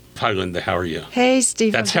Hi, Linda. How are you? Hey,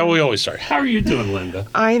 Steve. That's how we always start. How are you doing, Linda?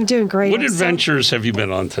 I am doing great. What adventures have you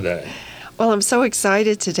been on today? Well, I'm so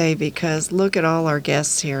excited today because look at all our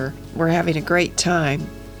guests here. We're having a great time.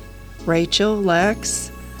 Rachel, Lex,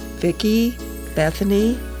 Vicki,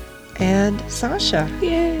 Bethany, and Sasha.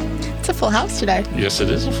 Yay. It's a full house today. Yes,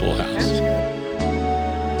 it is a full house.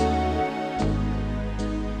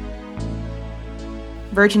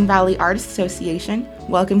 Virgin Valley Artists Association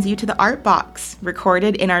welcomes you to the Art Box,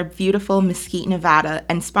 recorded in our beautiful Mesquite, Nevada,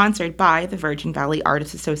 and sponsored by the Virgin Valley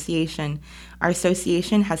Artists Association. Our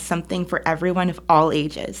association has something for everyone of all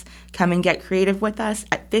ages. Come and get creative with us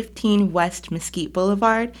at 15 West Mesquite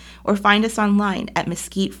Boulevard, or find us online at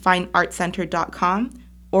mesquitefineartcenter.com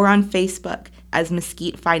or on Facebook as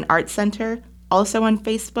Mesquite Fine Arts Center, also on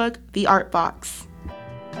Facebook, The Art Box.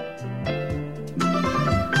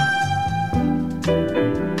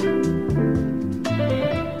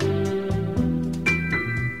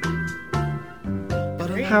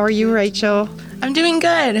 How are you, Rachel? I'm doing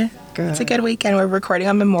good. Good. It's a good weekend. We're recording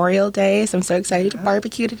on Memorial Day, so I'm so excited to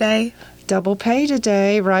barbecue today. Double pay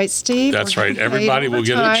today, right, Steve? That's right. Everybody will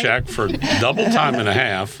get a check for double time and a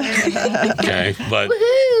half. Okay, but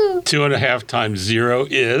Woohoo! 2.5 times 0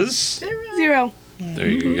 is? 0. There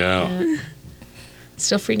you go. Yeah.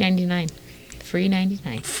 Still free 99. Free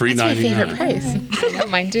 99. Free That's 99. my favorite price. I know,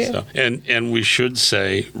 mine too. So, and we should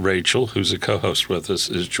say Rachel, who's a co-host with us,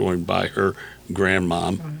 is joined by her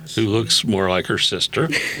grandmom, who looks more like her sister.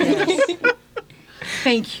 Yes.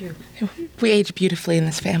 Thank you. We age beautifully in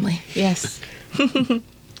this family. Yes.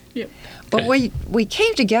 Yep. But we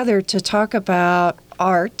came together to talk about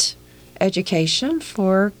art education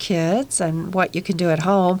for kids and what you can do at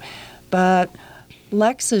home. But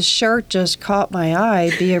Lex's shirt just caught my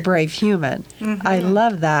eye, Be a Brave Human. Mm-hmm. I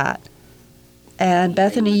love that. And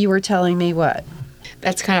Bethany, you were telling me what?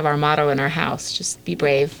 That's kind of our motto in our house. Just be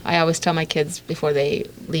brave. I always tell my kids before they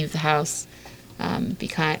leave the house,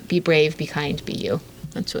 be brave, be kind, be you.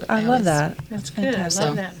 That's what I love that. That's good. I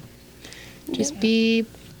love that. Just be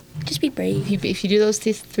brave. If you do those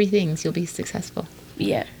three things, you'll be successful.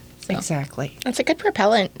 Yeah. So. Exactly. It's a good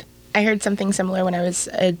propellant. I heard something similar when I was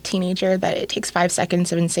a teenager, that it takes 5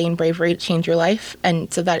 seconds of insane bravery to change your life.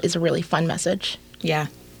 And so that is a really fun message. Yeah.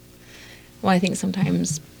 Well, I think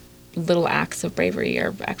sometimes little acts of bravery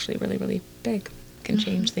are actually really, really big. Can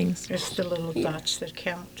change things. It's the little dots that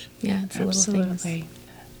count. Yeah, it's the little things. Absolutely.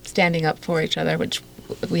 Standing up for each other, which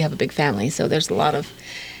we have a big family, so there's a lot of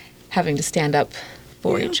having to stand up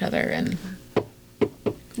for each other. And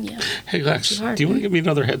Yeah. Hey, Lex, hard, do you want to give me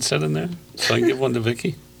another headset in there so I can give one to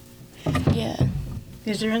Vicki? Yeah.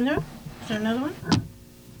 Is there in there? Is there another one?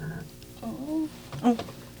 Oh,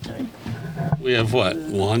 sorry. We have what?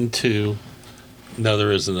 1, 2. No,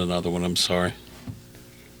 there isn't another one. I'm sorry.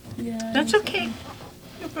 Yeah. That's okay.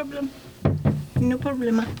 No problem. No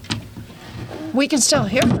problema. We can still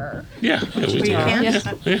hear her. Yeah, we We do. can?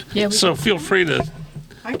 Yeah. So feel free to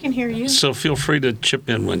I can hear you. chip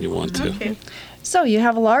in when you want to. Okay. So you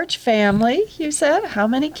have a large family, you said. How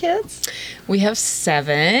many kids? we have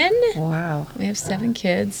 7. Wow. We have 7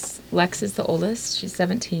 kids. Lex is the oldest. She's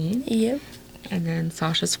 17. Yep. And then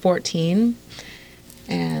Sasha's 14.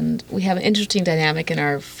 And we have an interesting dynamic in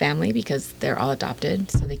our family because they're all adopted.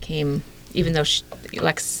 So they came, even though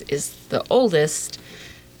Lex is the oldest,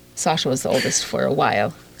 Sasha was the oldest for a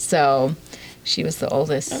while. So she was the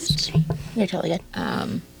oldest, You're totally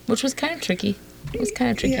good. which was kind of tricky. It was kind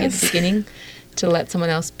of tricky at the beginning to let someone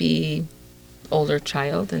else be older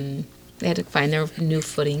child. And they had to find their new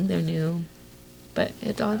footing, but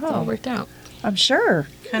it all worked out. I'm sure.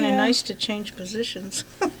 Kind of nice to change positions.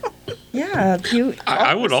 Yeah.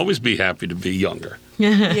 I would always be happy to be younger.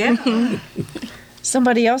 Yeah.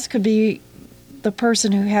 Somebody else could be the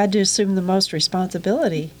person who had to assume the most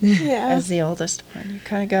responsibility as the oldest one. You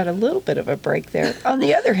kind of got a little bit of a break there. On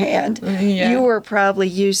the other hand, you were probably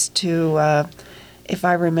used to, if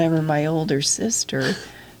I remember my older sister,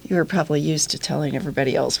 you were probably used to telling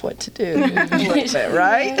everybody else what to do a little bit,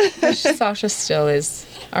 right? Sasha still is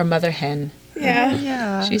our mother hen. Yeah.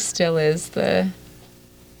 Yeah. She still is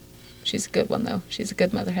she's a good one, though. She's a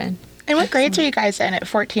good mother hen. And what grades are you guys in at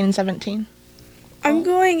 14, 17? I'm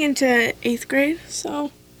going into 8th grade,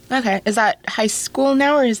 so Okay. Is that high school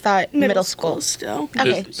now, or is that middle school? still.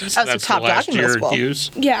 Okay. That's so the top last dog in middle year school. at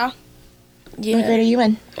Hughes. Yeah. What grade are you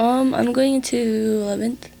in? I'm going into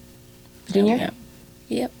 11th. Junior?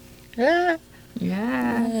 Yep. Yeah.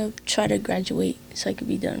 Yeah. Try to graduate so I could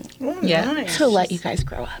be done. Oh, Yeah. nice. To let you guys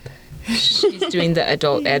grow up. She's doing the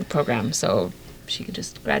adult ed program, so she could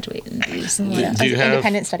just graduate and do some Do you have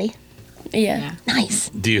Independent study. Yeah. Nice.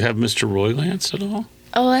 Do you have Mr. Roy Lance at all?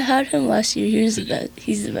 Oh, I had him last year. He was the best.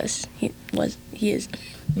 He's the best. He is.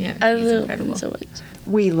 Yeah, I he's love incredible. him so much.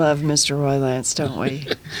 We love Mr. Roy Lance, don't we?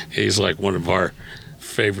 He's like one of our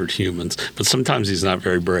favorite humans, but sometimes he's not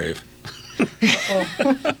very brave. Oh,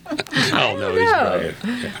 no, he's know.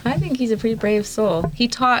 brave. Yeah. I think he's a pretty brave soul. He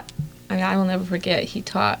taught, I will never forget, he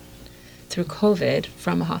taught through COVID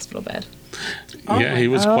from a hospital bed. Yeah, he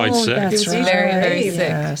was quite sick. That's He was right. very, very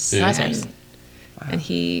sick. Yes. Yeah. And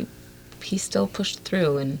he still pushed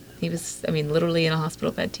through, and he was, literally in a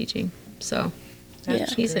hospital bed teaching. So Yeah.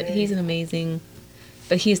 he's an amazing,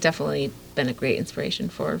 but he's definitely been a great inspiration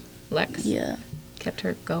for Lex. Yeah. Kept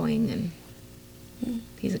her going, and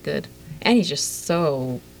he's and he's just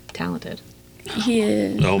so talented. He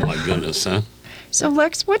is. Oh, my goodness, huh? So,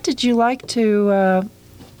 Lex, what did you like to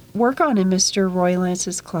work on in Mr. Roy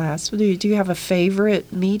Lance's class? Do you have a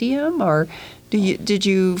favorite medium, or did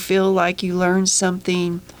you feel like you learned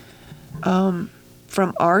something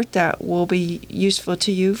from art that will be useful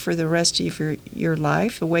to you for the rest of your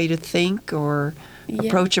life, a way to think or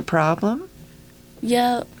approach a problem?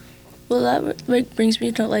 Yeah. Well, that brings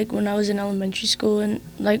me to when I was in elementary school, and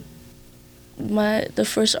the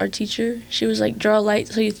first art teacher, she was like, draw light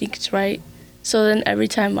so you think it's right. So then every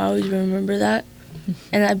time I always remember that,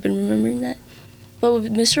 and I've been remembering that. But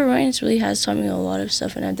with Mr. Ryan, really has taught me a lot of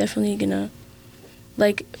stuff, and I'm definitely gonna,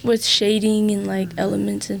 with shading and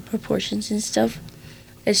elements and proportions and stuff,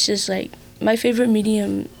 it's just my favorite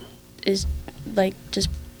medium is just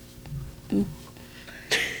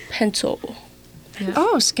pencil. Yeah.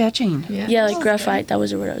 Oh, sketching. Yeah, graphite. That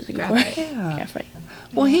was the word I was looking Graphite. for. Yeah. Graphite.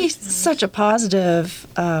 Well, he's such a positive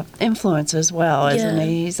influence as well, isn't Yeah.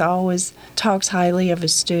 he? He's always talks highly of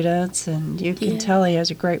his students, and you can Yeah. tell he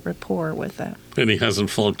has a great rapport with them. And he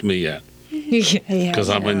hasn't flunked me yet because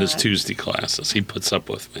I'm in his Tuesday classes. He puts up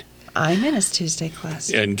with me. I'm in his Tuesday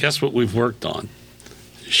class. And guess what we've worked on?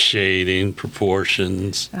 Shading,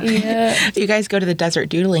 proportions. Yeah. You guys go to the desert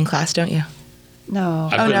doodling class, don't you? No,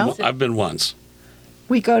 I've been once.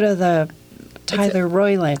 we go to the Tyler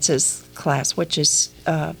Roy Lance's class, which is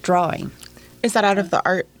drawing Is that out of the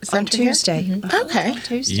art on center here? Tuesday. Okay.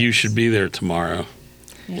 Tuesday. You should be there tomorrow.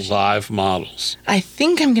 Live models. I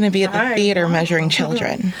think I'm going to be at the theater measuring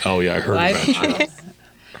children. Oh, yeah, I heard Live about you. models.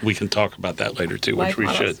 We can talk about that later, too, which Live we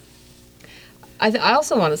models. should. I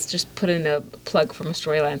also want to just put in a plug for Mr.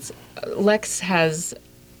 Roy Lance. Lex has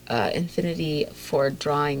infinity for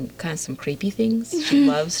drawing kind of some creepy things. She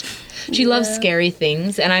loves scary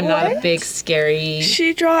things, and I'm not a big scary.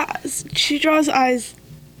 She draws eyes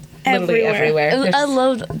Literally everywhere. I There's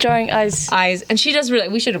love drawing eyes. eyes, and she does really.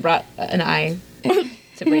 We should have brought an eye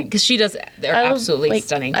to bring because she does. They're I love, absolutely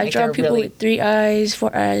stunning. I draw they're people really, with 3 eyes,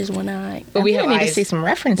 4 eyes, 1 eye. but we I have need to eyes. see some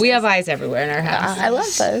references. We have eyes everywhere in our house. I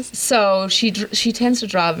love those. So she tends to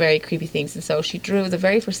draw very creepy things, and so she drew the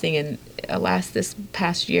very first thing in this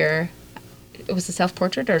past year. It was a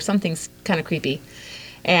self-portrait or something's kind of creepy,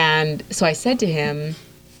 and so I said to him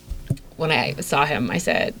when I saw him, I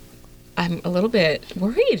said, I'm a little bit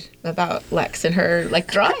worried about Lex and her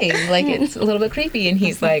drawing, it's a little bit creepy, and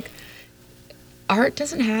he's like, art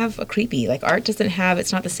doesn't have a creepy, art doesn't have,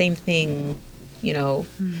 it's not the same thing.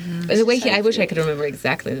 The way I wish I could remember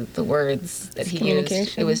exactly the words that he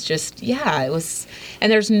used. It was just, it was,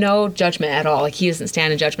 and there's no judgment at all. He doesn't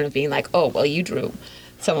stand in judgment of being like, oh, well, you drew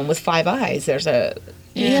someone with 5 eyes.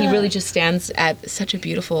 He really just stands at such a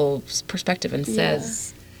beautiful perspective and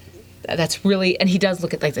says, that's really, and he does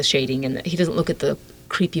look at the shading, and he doesn't look at the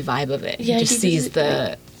creepy vibe of it. Yeah, he just sees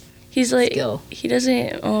the He's skill. He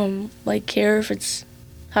doesn't care if it's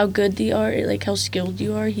how good the art, how skilled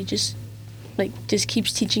you are. He just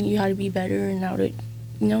keeps teaching you how to be better and how to,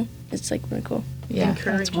 it's really cool. Yeah.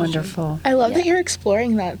 That's wonderful. I love that you're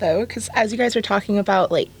exploring that, though, because as you guys are talking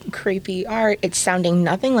about, creepy art, it's sounding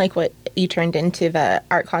nothing like what you turned into the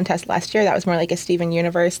art contest last year. That was more like a Steven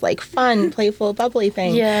Universe, fun, playful, bubbly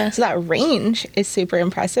thing. Yeah. So that range is super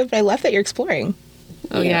impressive, but I love that you're exploring.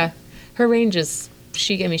 Oh yeah. Her range is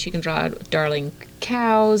she can draw darling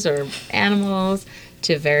cows or animals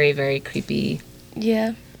to very, very creepy.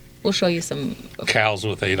 Yeah. We'll show you some. Cows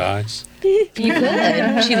with 8 eyes. You could.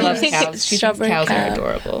 She loves cows. She thinks Strawberry cows are cow.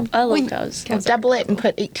 adorable. I love cows. Double it and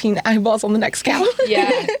put 18 eyeballs on the next cow.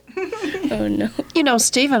 Yeah. Oh, no.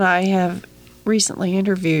 Steve and I have recently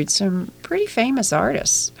interviewed some pretty famous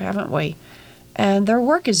artists, haven't we? And their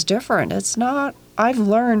work is different. It's not, I've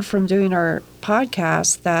learned from doing our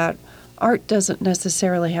podcast that art doesn't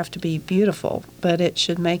necessarily have to be beautiful, but it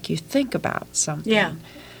should make you think about something. Yeah.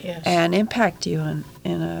 Yes. And impact you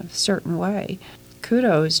in a certain way.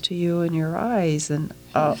 Kudos to you and your eyes and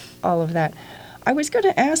all of that. I was going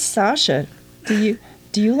to ask Sasha, do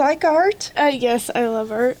Do you like art? Yes, I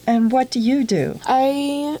love art. And what do you do?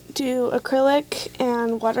 I do acrylic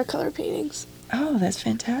and watercolor paintings. Oh, that's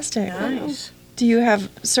fantastic. Nice. Do you have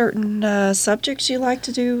certain subjects you like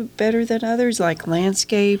to do better than others, like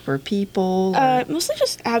landscape or people? Mostly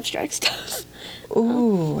just abstract stuff.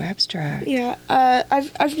 Ooh, abstract. Yeah,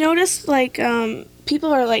 I've noticed like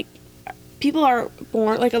people are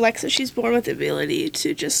born like Alexa. She's born with the ability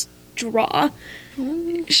to just draw.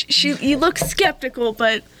 You look skeptical,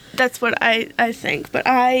 but that's what I think. But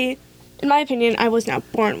in my opinion, I was not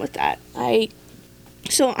born with that.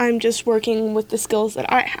 So I'm just working with the skills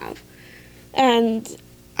that I have, and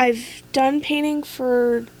I've done painting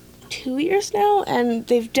for 2 years now, and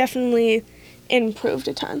they've definitely improved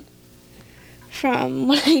a ton from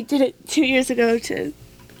when I did it 2 years ago to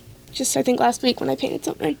just I think last week when I painted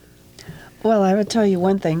something. Well, I would tell you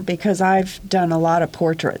one thing, because I've done a lot of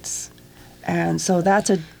portraits, and so that's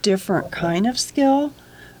a different kind of skill,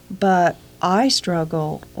 but I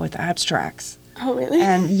struggle with abstracts. Oh, really?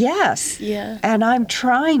 And yes. Yeah. And I'm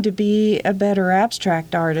trying to be a better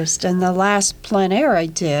abstract artist, and the last plein air I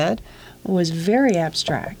did was very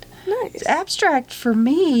abstract. Nice. Abstract for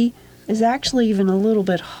me is actually even a little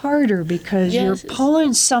bit harder because Yes, you're it's-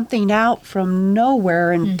 pulling something out from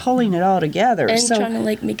nowhere and pulling it all together. And so trying to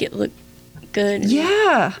like make it look good.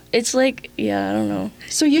 yeah. It's like, I don't know.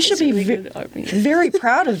 So you should It's a be really good art painting. very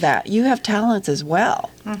proud of that. You have talents as well.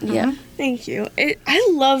 Yeah. Thank you. I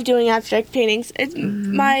love doing abstract paintings.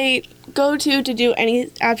 My go-to to do any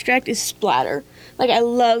abstract is splatter. Like, I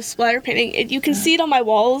love splatter painting. You can see it on my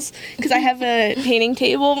walls because I have a painting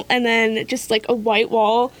table and then just like a white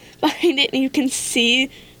wall behind it, and you can see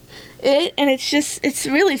it, and it's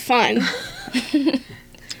really fun.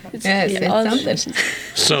 Yes, all it's the- something.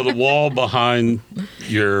 So the wall behind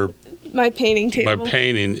your My painting table.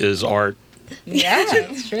 painting is art. Yeah,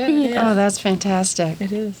 it's true. Oh, that's fantastic.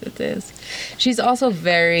 It is. It is. She's also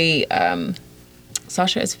very.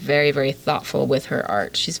 Sasha is very, very thoughtful with her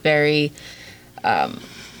art. She's very.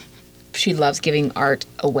 She loves giving art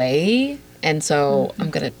away, and so I'm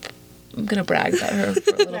gonna brag about her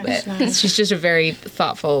for a little bit. She's just a very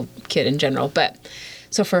thoughtful kid in general, but.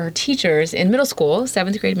 So for her teachers in middle school,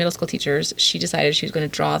 7th grade middle school teachers, she decided she was going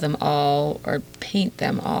to draw them all or paint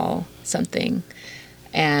them all something.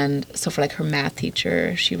 And so for like her math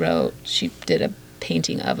teacher, she did a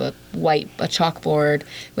painting of a chalkboard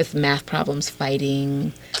with math problems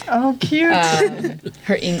fighting. Oh, cute.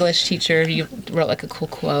 Her English teacher, you wrote like a cool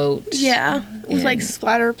quote. Yeah, with like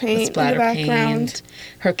splatter paint Splatter in the background. paint.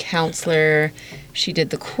 Her counselor, she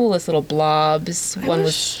did the coolest little blobs. One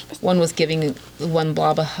was giving one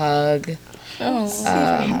blob a hug. Oh, see if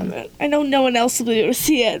I have it. I know no one else will be able to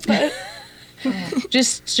see it, but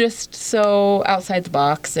Just so outside the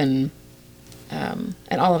box, and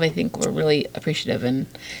all of I think were really appreciative. And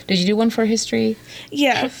did you do one for history?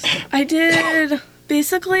 yes, I did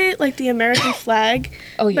basically like the American flag.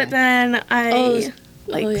 Oh yeah. But then I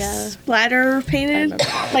yeah. splatter painted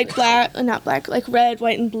like not black, like red,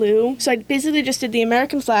 white, and blue. So I basically just did the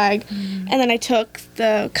American flag, and then I took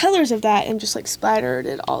the colors of that and just like splattered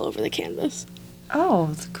it all over the canvas. Oh,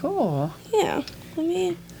 it's cool. Yeah, I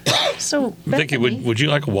mean, So, Vicky, Bethany, would you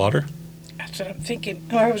like a water? That's what I'm thinking.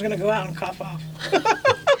 Oh, I was going to go out and cough off.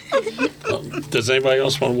 Does anybody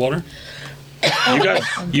else want water?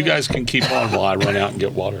 You guys can keep on while I run out and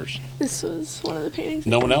get waters. this was one of the paintings.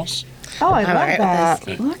 No one else? oh, I I'm love alright with that.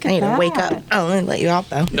 this. Look I at need that. to wake up. Oh, let me let you out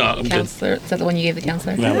though. No, I'm good. Counselor, is that the one you gave the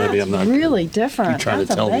counselor? No, maybe I'm not. Really different. You're trying to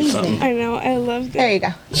That's tell me amazing. something. I know, I love There that. you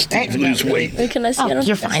go. Steve, lose weight. Wait, can I see it? Oh,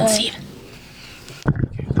 you're fine, Steve.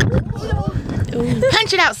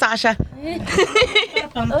 Punch it out, Sasha.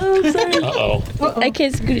 Oh, sorry. Uh-oh. I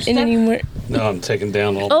can't scoot it in anymore. No, I'm taking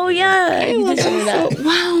down all. Oh, yeah. You did some of that.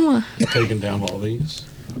 Wow. Taking down all these.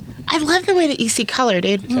 I love the way that you see color,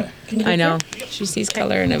 dude. Okay. I know. She sees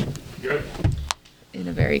color in a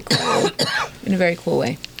very cool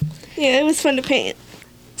way. Yeah, it was fun to paint.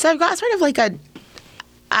 So I've got sort of like a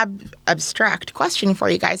abstract question for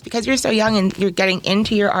you guys, because you're so young and you're getting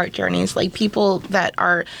into your art journeys. Like, people that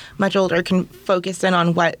are much older can focus in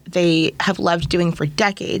on what they have loved doing for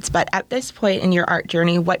decades. But at this point in your art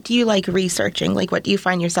journey, what do you like researching? Like, what do you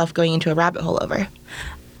find yourself going into a rabbit hole over?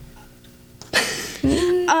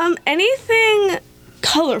 Anything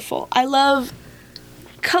colorful. I love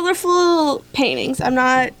colorful paintings.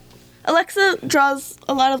 Alexa draws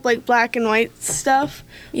a lot of like black and white stuff.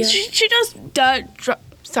 Yeah. She does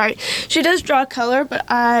she does draw color, but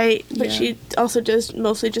she also does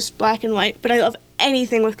mostly just black and white. But I love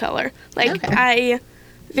anything with color. Like, Okay. I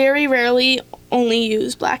very rarely only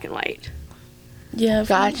use black and white. Yeah.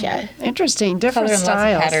 Gotcha. Interesting, Color different and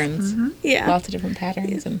styles. lots of patterns. Yeah. Lots of different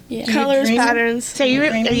patterns. And Yeah. Colors, dream? patterns. So are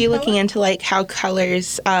you looking into like how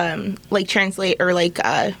colors like translate or like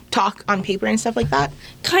talk on paper and stuff like that?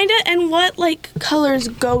 Kinda, and what like colors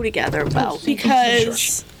go together well,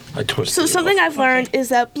 because I twisted so it something off. I've learned is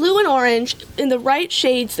that blue and orange in the right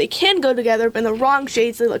shades they can go together, but in the wrong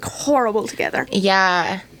shades they look horrible together.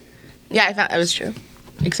 Yeah. Yeah, I thought that was true.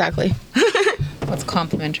 Exactly. what's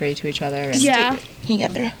complementary to each other. And, Yeah. Can you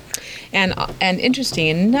get there? And interesting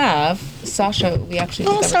enough, Sasha, we actually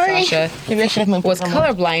Oh, discovered sorry. Sasha Maybe I should have moved was over more.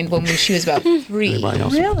 colorblind when she was about 3. Anybody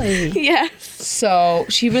else? Really? Yeah. So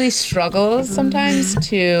she really struggles sometimes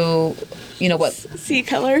to, what See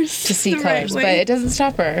colors. to see the right colors, way. but it doesn't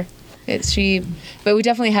stop her. But we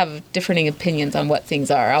definitely have differing opinions on what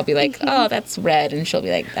things are. I'll be like, oh, that's red, and she'll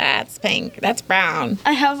be like, that's pink, that's brown.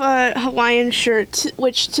 I have a Hawaiian shirt,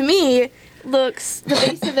 which to me the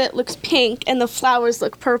base of it looks pink and the flowers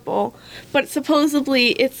look purple, but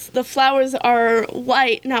supposedly the flowers are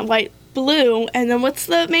white, not white, blue, and then what's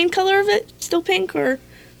the main color of it? Still pink or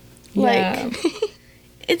Yeah. like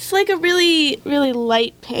it's like a really, really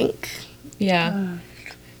light pink. Yeah.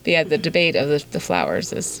 But yeah, the debate of the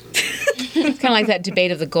flowers is kind of like that debate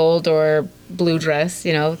of the gold or blue dress,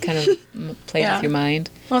 kind of plays with your mind.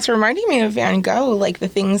 Well, it's reminding me of Van Gogh. Like, the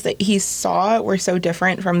things that he saw were so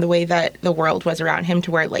different from the way that the world was around him, to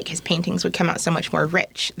where, like, his paintings would come out so much more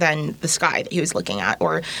rich than the sky that he was looking at.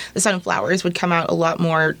 Or the sunflowers would come out a lot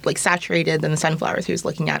more, like, saturated than the sunflowers he was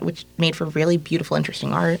looking at, which made for really beautiful,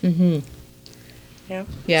 interesting art. Mm-hmm. Yeah.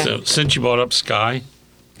 Yeah. So since you brought up sky,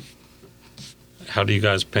 how do you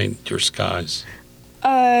guys paint your skies?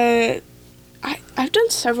 I've done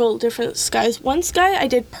several different skies. One sky I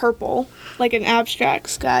did purple, like an abstract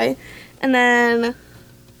sky, and then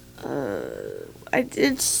I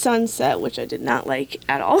did sunset, which I did not like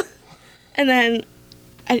at all. And then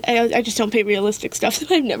I just don't paint realistic stuff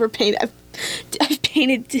that I've never painted. I've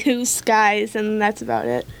painted 2 skies, and that's about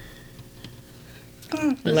it.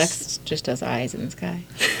 Lex just does eyes in the sky.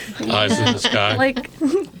 Eyes in the sky. Like,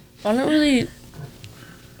 I don't really.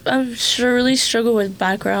 I'm sure really struggle with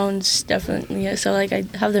backgrounds, definitely. Yeah, so like I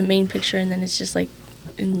have the main picture and then it's just like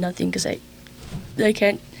nothing because I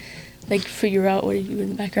can't like figure out what to do in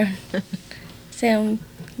the background. So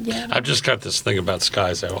yeah. I've just got this thing about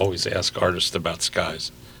skies. I always ask artists about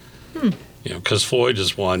skies. Because Floyd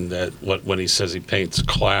is one that when he says he paints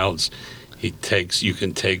clouds, you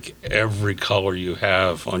can take every color you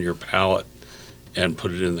have on your palette and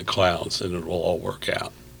put it in the clouds, and it will all work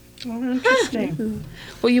out. Oh, interesting.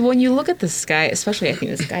 Well, when you look at the sky, especially I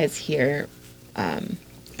think the skies here are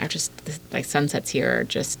just, like sunsets here are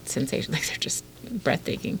just sensational. Like they're just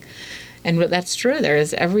breathtaking. And that's true. There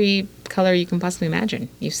is every color you can possibly imagine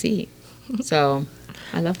you see. So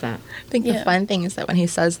I love that. I think the Yeah. fun thing is that when he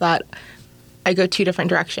says that, I go 2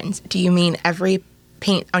 different directions. Do you mean every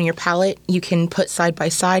paint on your palette you can put side by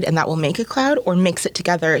side and that will make a cloud, or mix it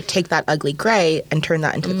together, take that ugly gray and turn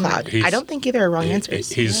that into a cloud? I don't think either are wrong answers.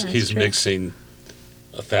 He's mixing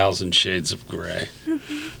 1,000 shades of gray.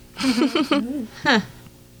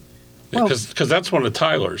 Because that's one of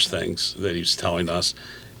Tyler's things that he's telling us.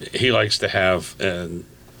 He likes to have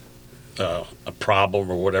a problem,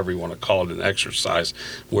 or whatever you want to call it, an exercise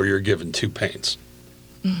where you're given 2 paints,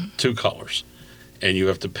 2 colors, and you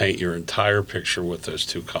have to paint your entire picture with those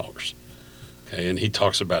 2 colors. Okay, and he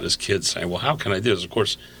talks about his kids saying, well, how can I do this? Of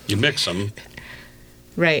course, you mix them.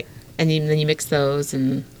 Right. And then you mix those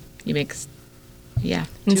and you mix, yeah.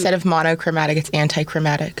 Instead of monochromatic, it's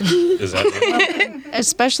antichromatic. Is that right?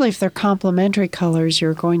 Especially if they're complementary colors,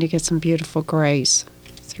 you're going to get some beautiful grays.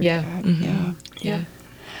 through Yeah. that. Mm-hmm. Yeah.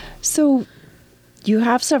 So you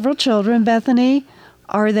have several children, Bethany.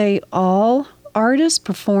 Are they all artists,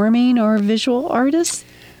 performing or visual artists?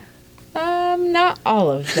 Not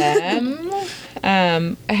all of them.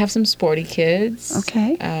 I have some sporty kids.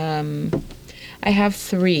 Okay. I have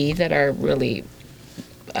 3 that are really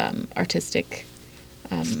artistic.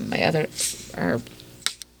 My other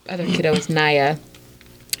kiddo is Naya,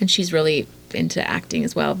 and she's really into acting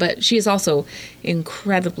as well. But she is also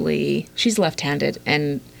she's left-handed,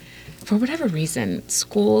 and for whatever reason,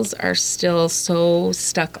 schools are still so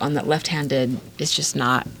stuck on that left-handed is just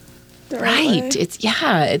not right. It's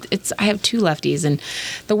I have 2 lefties, and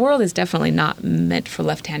the world is definitely not meant for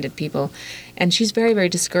left-handed people. And she's very, very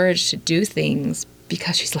discouraged to do things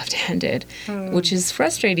because she's left-handed, which is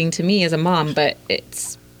frustrating to me as a mom, but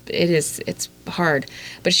it's hard.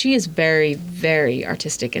 But she is very, very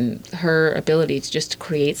artistic, and her ability to just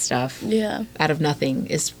create stuff out of nothing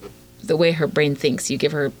is the way her brain thinks. You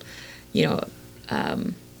give her,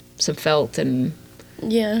 some felt and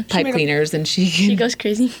Yeah. pipe cleaners, and She goes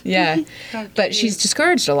crazy. yeah. But she's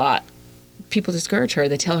discouraged a lot. People discourage her.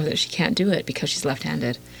 They tell her that she can't do it because she's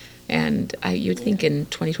left-handed. And you'd think in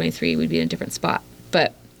 2023 we'd be in a different spot.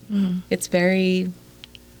 But it's very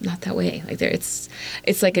not that way. Like it's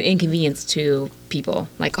like an inconvenience to people.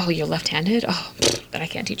 Like, oh, you're left-handed? Oh, but I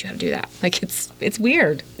can't teach you how to do that. Like it's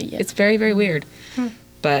weird. Yeah. It's very, very weird.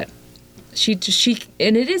 But she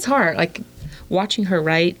and it is hard. Like watching her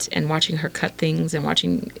write and watching her cut things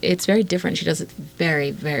and it's very different. She does it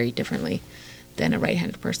very, very differently than a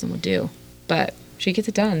right-handed person would do. But she gets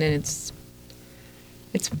it done, and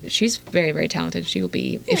she's very, very talented. She will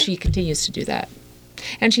be if she continues to do that.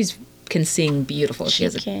 And she's can sing beautiful. She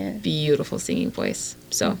has a beautiful singing voice.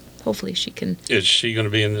 So hopefully she can. Is she going to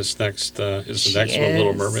be in this next? Is the next one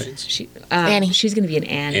Little Mermaids? Annie. She's going to be an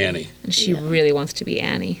Annie. And she really wants to be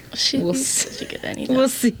Annie. We'll see. Good Annie. We'll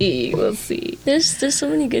see. We'll see. There's so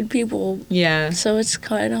many good people. Yeah. So it's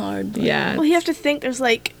kind of hard. Yeah. Well, you have to think there's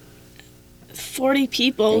like 40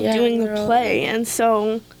 people doing the play, and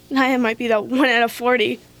so Naya might be that 1 out of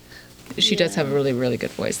 40. She does have a really, really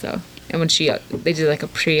good voice, though. And when they did like a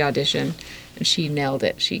pre-audition, and she nailed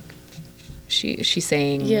it. She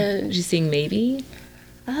sang. Yeah. She sang Maybe.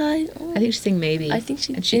 I think she sang Maybe. I think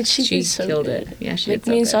she. And she did so killed good. it. Yeah, she like did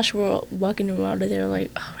so me and good. Sasha were walking around there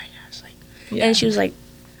like, oh my gosh, like, Yeah. and she was like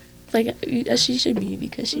as she should be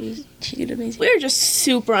because she did amazing. We were just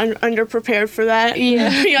super underprepared for that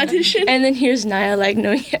pre-audition. And then here's Naya like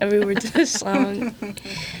knowing every word to the song.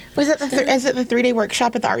 Was it is it the 3-day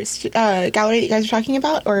workshop at the arts gallery that you guys are talking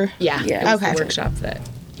about, or? Yeah. Yeah. It was Okay. the workshop that.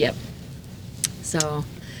 Yep. So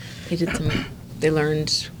they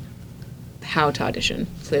learned how to audition.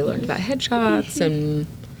 So they learned about headshots and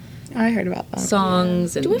I heard about that.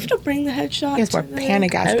 songs. And Do we have to bring the headshot? I guess we're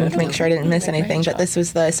panic asking to make sure I didn't miss anything, but this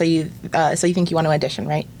was so you think you want to audition,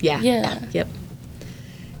 right? Yeah. Yeah.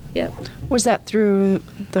 Yep. Was that through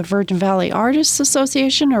the Virgin Valley Artists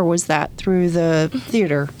Association, or was that through the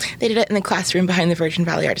theater? They did it in the classroom behind the Virgin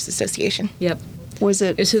Valley Artists Association. Yep. Was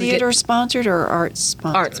it It's who the theater sponsored or art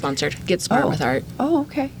sponsored? Art sponsored. Get Smart with Art. Oh,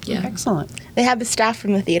 okay. Yeah. Excellent. They had the staff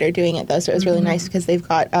from the theater doing it, though, so it was really nice because they've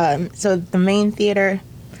got so the main theater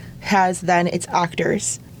has then its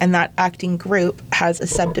actors, and that acting group has a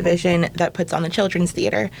subdivision that puts on the children's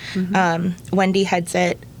theater. Wendy heads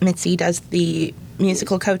it, Mitzi does the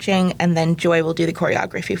musical coaching, and then Joy will do the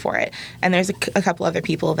choreography for it. And there's a couple other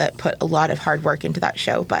people that put a lot of hard work into that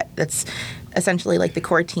show, but that's essentially like the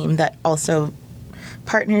core team that also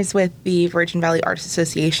partners with the Virgin Valley Arts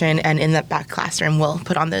Association, and in the back classroom will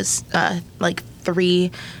put on those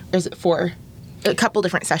four, a couple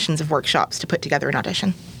different sessions of workshops to put together an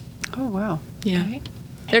audition. Oh, wow. Yeah. Okay.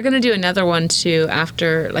 They're going to do another one too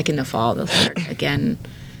after, like in the fall. They'll start again.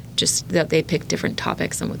 Just that they pick different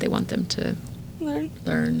topics and what they want them to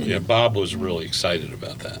learn. Yeah, Bob was really excited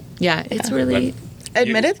about that. Yeah, it's really.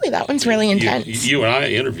 Admittedly, that one's really intense. You and I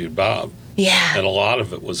interviewed Bob. Yeah. And a lot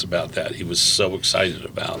of it was about that. He was so excited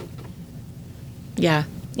about. Yeah.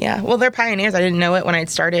 Yeah. Well, they're pioneers. I didn't know it when I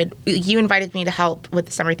started. You invited me to help with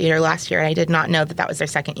the summer theater last year, and I did not know that was their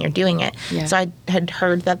second year doing it. Yeah. So I had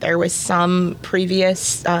heard that there was some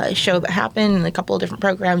previous show that happened in a couple of different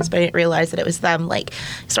programs, but I didn't realize that it was them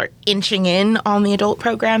start inching in on the adult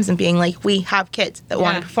programs and being like, we have kids that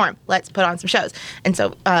want to perform. Let's put on some shows. And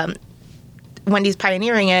so Wendy's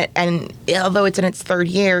pioneering it, and although it's in its third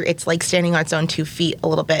year, it's like standing on its own 2 feet a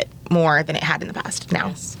little bit more than it had in the past now.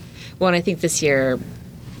 Yes. Well, and I think this year,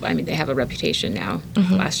 I mean, they have a reputation now.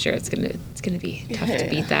 Last year, it's gonna be tough to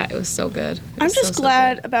beat that. It was so good. I'm just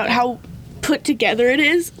glad about how put together it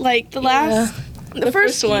is. Like the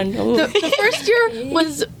first one. The first year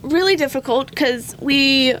was really difficult because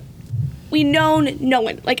we known no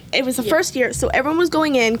one. Like it was the first year, so everyone was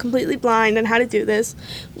going in completely blind on how to do this.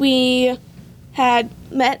 We had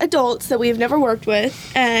met adults that we've never worked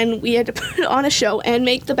with, and we had to put on a show and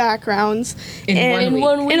make the backgrounds in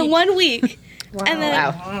 1 week. In 1 week. Wow. And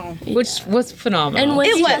then, Which was phenomenal. And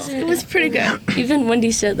it was pretty good. Even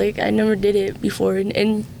Wendy said like I never did it before,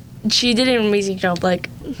 and she did an amazing job. Like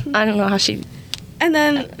I don't know how she. And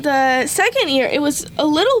then the second year, it was a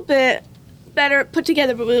little bit better put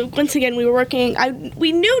together, but once again, we were working.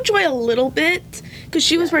 We knew Joy a little bit because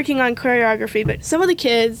she was working on choreography, but some of the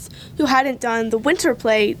kids who hadn't done the winter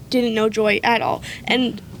play didn't know Joy at all.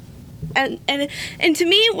 And to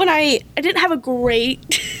me, when I didn't have a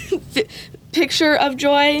great picture of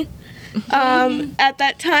Joy at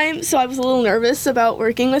that time, so I was a little nervous about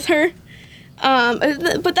working with her.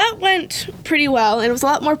 But that went pretty well, and it was a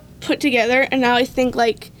lot more put together. And now I think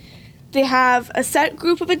they have a set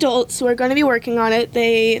group of adults who are going to be working on it.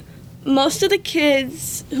 They most of the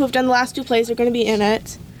kids who have done the last 2 plays are going to be in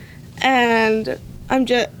it, and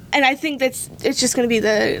I think it's just going to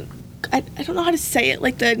be I don't know how to say it,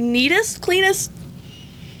 like the neatest, cleanest,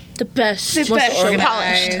 The best. the Most best,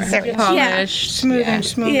 organized, polished, Smooth and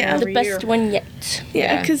smooth. Yeah. The every best year. one yet.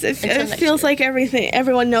 Yeah, because it Until next feels year. like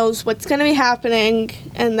everyone knows what's going to be happening,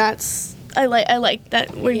 and I like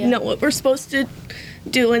that we know what we're supposed to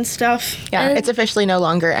do and stuff. Yeah, And- it's officially no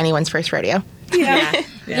longer anyone's first rodeo. Yeah.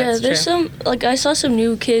 Yeah, it's there's true. some, like, I saw some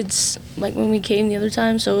new kids, like, when we came the other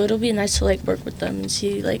time, so it'll be nice to, like, work with them and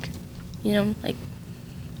see, like, you know, like,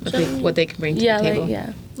 what they can bring to yeah, the table. like,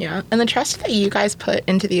 yeah. Yeah, and the trust that you guys put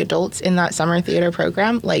into the adults in that summer theater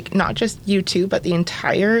program, like not just you two, but the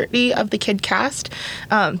entirety of the kid cast,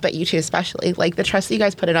 but you two especially, like the trust that you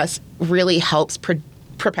guys put in us really helps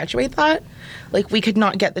perpetuate that. Like we could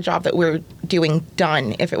not get the job that we're doing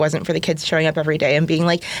done if it wasn't for the kids showing up every day and being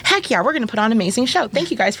like, heck yeah, we're going to put on an amazing show. Thank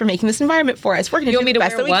you guys for making this environment for us. We're going to do the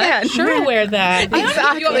best that we can. Sure, I'll wear that.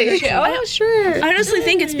 Exactly. Oh, sure. I honestly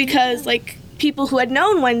think it's because, like, people who had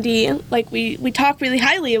known Wendy, like, we talk really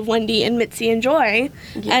highly of Wendy and Mitzi and Joy,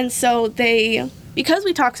 and so because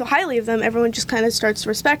we talk so highly of them, everyone just kind of starts to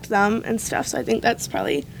respect them and stuff, so I think that's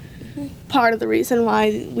probably part of the reason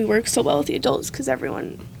why we work so well with the adults, because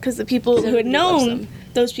the people who had everybody loves known them.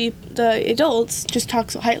 those people, the adults, just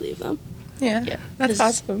talk so highly of them. Yeah, Yeah. that's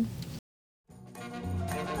 'Cause- awesome.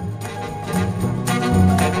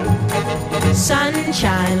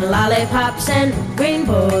 Sunshine, lollipops, and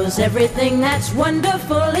rainbows. Everything that's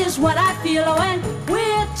wonderful is what I feel when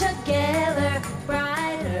we're together.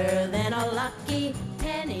 Brighter than a lucky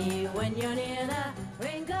penny when you're near. The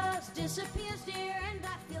rain goes, disappears, dear, and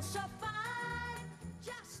I feel so fine.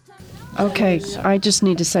 Just to know. Okay, I just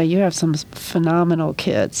need to say you have some phenomenal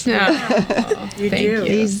kids. You Thank do. you.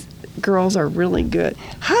 These girls are really good.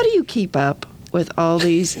 How do you keep up with all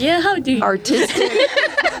these Yeah, how do you?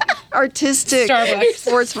 artistic Starbucks.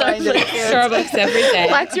 sports-minded kids? Starbucks every day.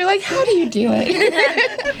 Lex, you're like, how do you do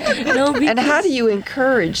it? No, And how do you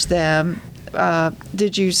encourage them?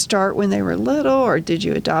 Did you start when they were little, or did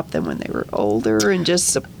you adopt them when they were older and just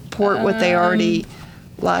support what they already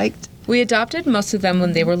liked? We adopted most of them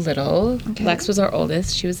when they were little. Lex was our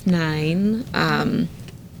oldest. She was 9, but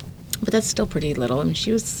that's still pretty little. I mean,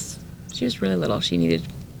 she was really little. She needed.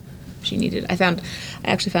 I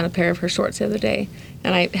actually found a pair of her shorts the other day,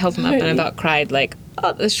 and I held them up and I about cried, like,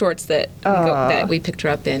 oh, the shorts that we picked her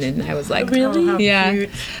up in, and I was like, Really? How yeah. cute.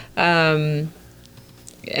 And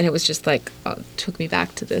it was just like took me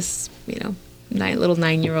back to this, little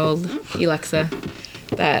 9-year-old Alexa.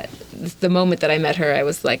 That the moment that I met her, I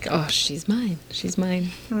was like, oh, she's mine.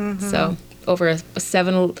 So over a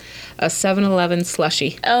 7-Eleven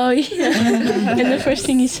slushie. Oh, yeah. And the first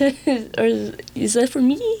thing you said is that for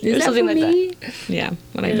me? Or something like that. Yeah,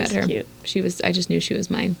 when I It met was her, cute. I just knew she was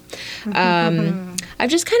mine. I've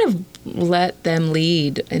just kind of let them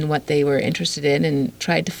lead in what they were interested in and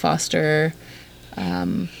tried to foster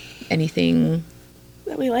anything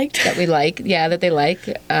That we liked. that we like. Yeah, that they like.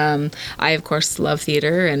 I, of course, love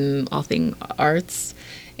theater and all things arts.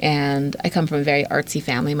 And I come from a very artsy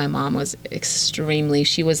family. My mom was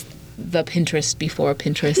she was the Pinterest before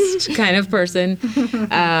Pinterest kind of person.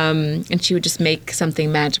 And she would just make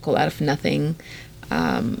something magical out of nothing.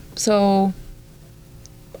 And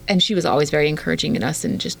she was always very encouraging in us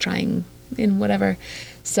and just trying in whatever.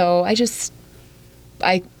 So I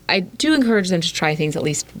do encourage them to try things at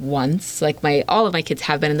least once. Like all of my kids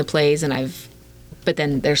have been in the plays, and but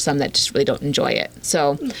then there's some that just really don't enjoy it.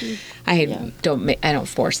 So I don't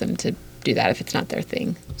force them to do that if it's not their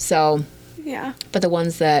thing. So, Yeah. but the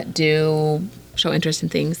ones that do show interest in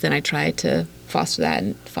things, then I try to foster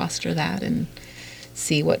that and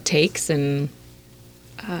see what takes and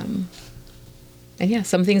yeah,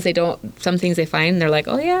 some things they find they're like,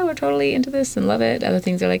 oh yeah, we're totally into this and love it. Other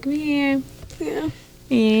things they're like, meh. Yeah.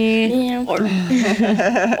 Yeah. Or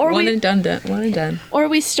One we and done. Or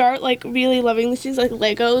we start like really loving these things like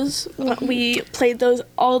Legos. We played those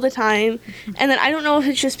all the time. And then I don't know if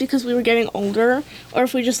it's just because we were getting older or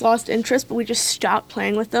if we just lost interest, but we just stopped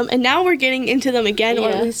playing with them. And now we're getting into them again, or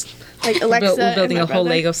Yeah. at least like Alexa. We're building and a my whole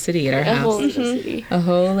brother. Lego city at our A whole house. city. A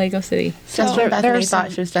whole Lego city. Just when Bethany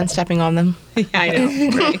thought she was done stepping on them. Yeah, I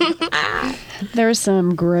know. Right. There's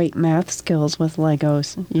some great math skills with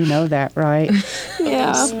Legos. You know that, right?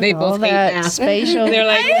 Yeah. They All both hate that math. spatial They're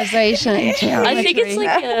like- organization and geometry. I think it's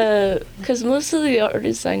like because most of the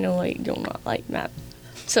artists I know like do not like math.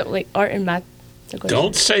 So like art and math.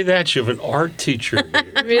 Don't say that. You have an art teacher here.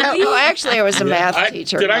 Really? Oh, actually, I was a math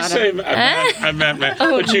teacher. Did I not say a- I meant math?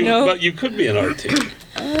 Oh, But you could be an art teacher.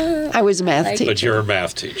 I was a math teacher. But you're a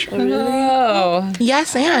math teacher. Oh.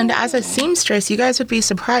 Yes, and as a seamstress, you guys would be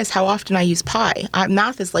surprised how often I use pi.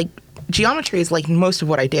 Math is like, geometry is like most of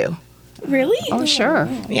what I do. Really? Oh, sure.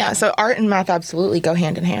 Yeah, so art and math absolutely go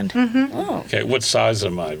hand in hand. Okay, what size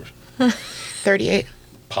am I? 38.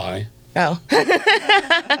 Pie? Oh.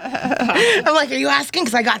 I'm like, are you asking?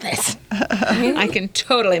 Because I got this. I can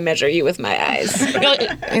totally measure you with my eyes.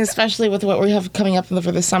 Especially with what we have coming up for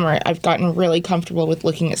the summer, I've gotten really comfortable with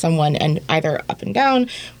looking at someone and either up and down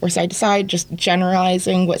or side to side, just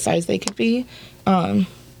generalizing what size they could be.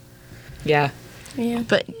 Yeah. Yeah.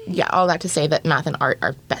 But yeah, all that to say that math and art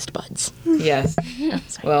are best buds. Yes.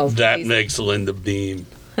 Well, That makes Linda beam.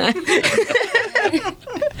 oh,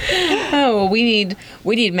 well, we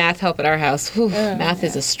need math help at our house. Whew, math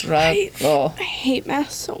is a struggle. I hate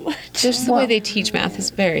math so much. Just the way they teach math is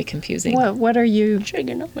very confusing. What are you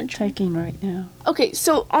Trigonometry. taking right now? Okay,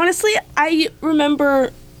 so honestly, I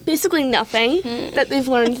remember basically nothing that they've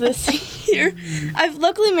learned this year. I've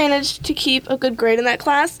luckily managed to keep a good grade in that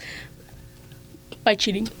class. By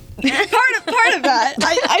cheating. Part of that.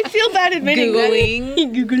 I feel bad admitting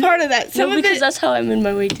Googling. that. Part of that. Some No, of because it, that's how I'm in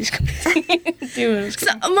my way to school.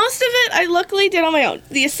 most of it I luckily did on my own.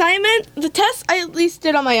 The tests I at least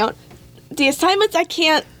did on my own. The assignments I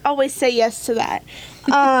can't always say yes to that.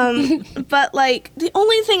 But like the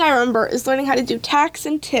only thing I remember is learning how to do tax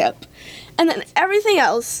and tip, and then everything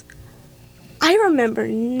else, I remember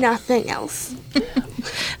nothing else.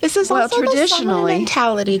 This is Well, also the summer traditionally-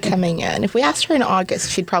 mentality coming in. If we asked her in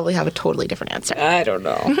August, she'd probably have a totally different answer. I don't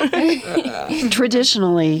know.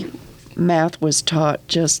 Traditionally, math was taught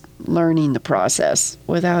just learning the process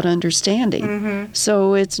without understanding.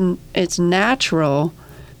 So it's natural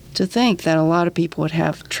to think that a lot of people would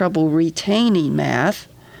have trouble retaining math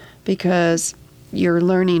because you're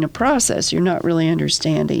learning a process. You're not really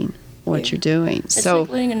understanding what you're doing. It's like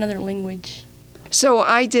learning another language. So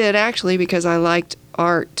I did actually, because I liked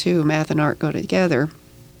art too, math and art go together.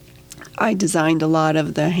 I designed a lot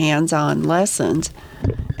of the hands-on lessons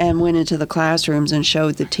and went into the classrooms and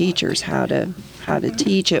showed the teachers how to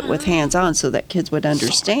teach it with hands-on so that kids would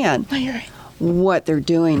understand what they're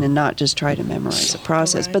doing and not just try to memorize the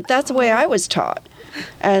process. But that's the way I was taught.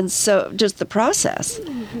 And so just the process.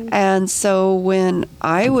 And so when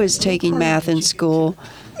I was taking math in school,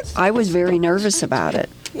 I was very nervous about it.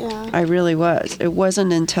 Yeah. I really was. It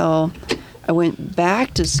wasn't until I went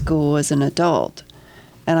back to school as an adult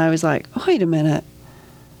and I was like, wait a minute,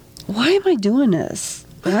 why am I doing this?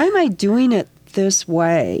 Why am I doing it this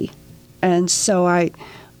way? And so I'd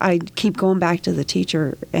keep going back to the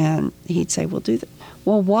teacher and he'd say, well, do that.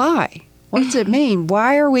 Well, why? What does it mean?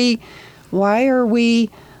 Why are we, I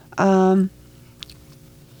don't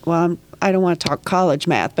want to talk college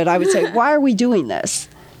math, but I would say, why are we doing this?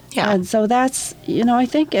 Yeah. And so that's, I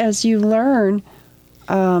think as you learn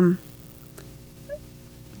the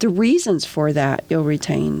reasons for that, you'll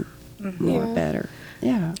retain more better.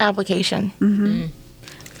 Yeah. Application.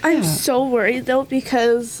 I'm so worried though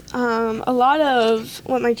because a lot of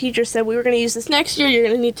what my teacher said, we were going to use this next year, you're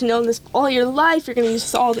going to need to know this all your life, you're going to use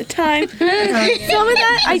this all the time. Some of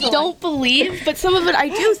that I don't believe, but some of it I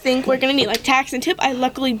do think we're going to need, like tax and tip. I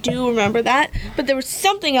luckily do remember that, but there was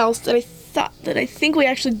something else that I think we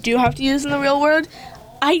actually do have to use in the real world.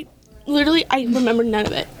 I remember none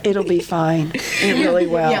of it. It'll be fine. It really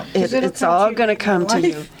will. It's all going to come to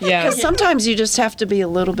you. Yeah. Because sometimes you just have to be a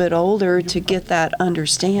little bit older to get that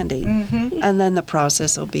understanding, and then the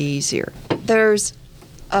process will be easier. There's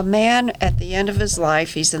a man at the end of his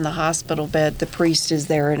life. He's in the hospital bed. The priest is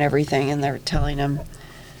there and everything, and they're telling him,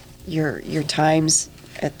 your time's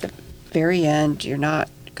at the very end. You're not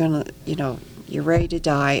going to, you're ready to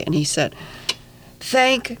die. And he said,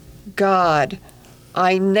 thank God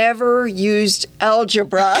I never used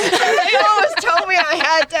algebra. They always told me I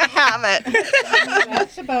had to have it.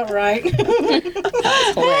 That's about right.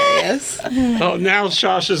 Hilarious. Oh, now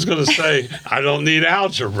Sasha's going to say, I don't need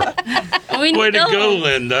algebra. Way to go,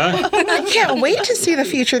 Linda. I can't wait to see the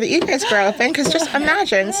future that you guys grow up in, because just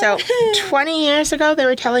imagine. So 20 years ago, they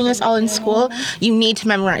were telling us all in school, you need to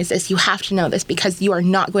memorize this. You have to know this because you are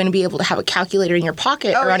not going to be able to have a calculator in your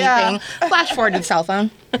pocket or anything. Flash forward to the cell phone.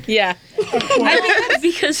 Yeah. I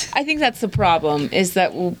think that's the problem is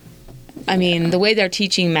that, the way they're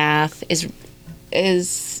teaching math is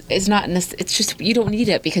not, it's just, you don't need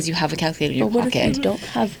it because you have a calculator in your What pocket. if you don't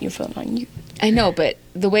have your phone on you? I know, but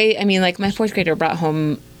the way, like my fourth grader brought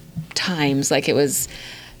home times, like it was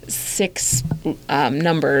 6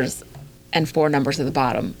 numbers and 4 numbers at the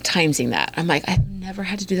bottom, timesing that. I'm like, I've never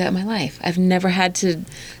had to do that in my life. I've never had to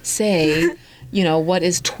say, what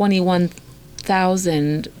is 21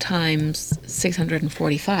 1,000 times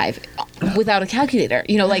 645 without a calculator.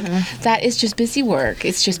 That is just busy work.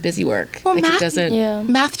 It's just busy work. Well, math, it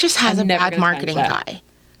doesn't. Math just has I'm a never bad gonna marketing find that. guy.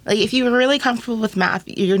 Like, if you're really comfortable with math,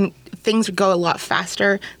 things go a lot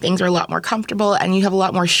faster, things are a lot more comfortable, and you have a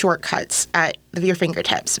lot more shortcuts at your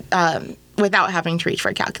fingertips without having to reach for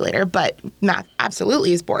a calculator. But math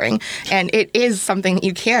absolutely is boring, and it is something that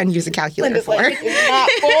you can use a calculator for. It's not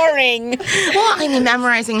boring. Well, I mean,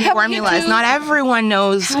 memorizing formulas. Not everyone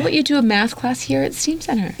knows. How about you do a math class here at STEAM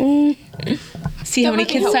Center? See how many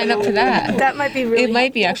kids sign up for that. That might be really It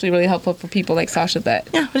might be actually really helpful for people like Sasha that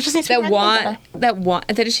Yeah, it just needs to be that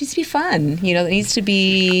it just needs to be fun. That needs to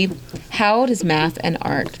be how does math and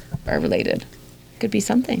art are related. Could be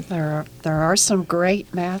something. There are some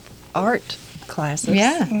great math art classes.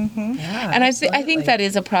 Yeah. Yeah, And I think that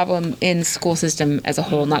is a problem in school system as a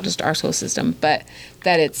whole, not just our school system, but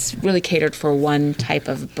that it's really catered for one type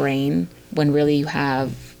of brain when really you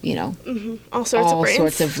have, all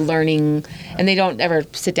sorts of learning, and they don't ever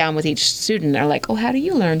sit down with each student. They're like, oh, how do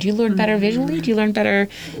you learn? Do you learn better visually? Do you learn better?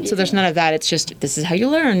 So there's none of that. It's just, this is how you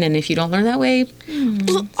learn, and if you don't learn that way,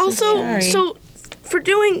 so for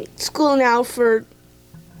doing school now for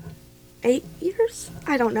 8 years,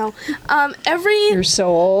 I don't know. You're so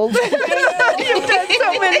old. You've had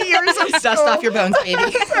so many years of dust off your bones,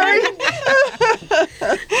 baby.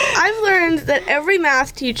 I've learned that every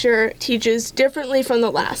math teacher teaches differently from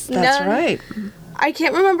the last. That's right. I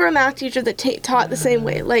can't remember a math teacher that taught the same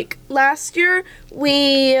way. Like last year,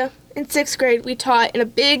 in 6th grade, we taught in a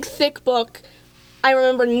big, thick book. I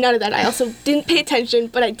remember none of that. I also didn't pay attention,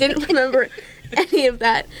 but I didn't remember any of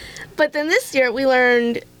that. But then this year, we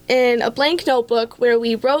learned in a blank notebook where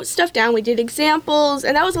we wrote stuff down, we did examples,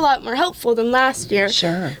 and that was a lot more helpful than last year.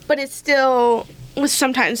 Sure. But it still was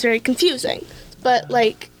sometimes very confusing. But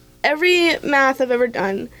like every math I've ever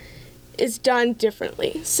done is done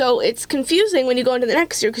differently. So it's confusing when you go into the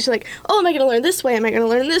next year because you're like, oh, am I going to learn this way? Am I going to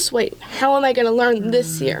learn this way? How am I going to learn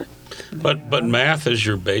this year? But math is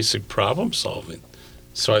your basic problem solving.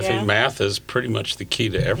 So I think math is pretty much the key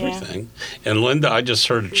to everything. Yeah. And Linda, I just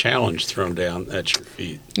heard a challenge thrown down at your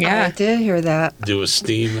feet. Yeah, I did hear that. Do a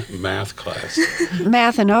STEAM math class.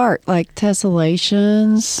 Math and art, like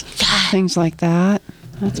tessellations, things like that.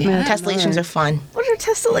 That's math. Tessellations are fun. What are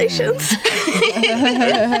tessellations?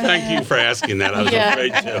 Thank you for asking that. I was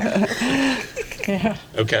afraid to. Yeah.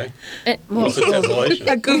 Okay. What's a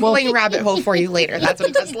tessellation? A Googling rabbit hole for you later. That's what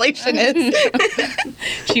a tessellation is.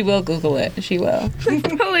 She will Google it. She will. I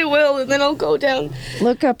probably will, and then I'll go down.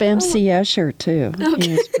 Look up MC Escher, too. Okay.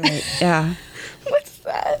 He was great. Yeah. What's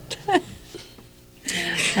that?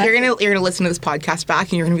 You're gonna listen to this podcast back,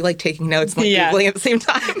 and you're gonna be like taking notes, and like Googling at the same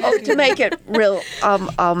time. Oh, to make it real,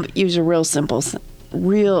 use a real simple,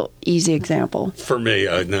 real easy example. For me,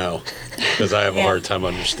 no, because I have a hard time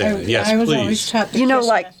understanding. Yes, I was please. always taught You know,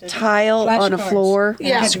 like tile on a floor,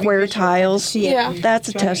 Yeah. square tiles. Yeah. That's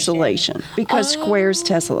a tessellation because squares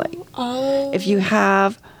tessellate. Oh. If you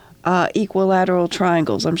have equilateral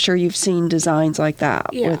triangles, I'm sure you've seen designs like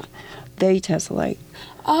that. Yeah. They tessellate.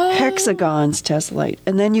 Oh. Hexagons tessellate.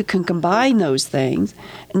 And then you can combine those things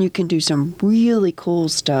and you can do some really cool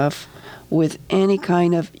stuff with any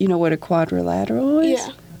kind of, you know what a quadrilateral is?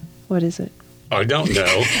 Yeah. What is it? I don't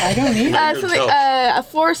know. I don't either. A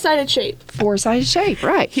four-sided shape. Four-sided shape,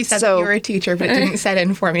 right. He said that you were a teacher, but it didn't set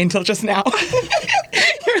in for me until just now.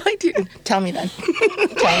 You're like, dude, tell me then.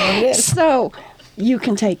 So you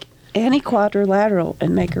can take any quadrilateral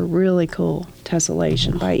and make a really cool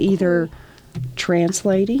tessellation by either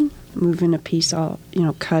translating, moving a piece off,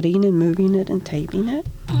 cutting and moving it and taping it,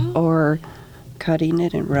 or cutting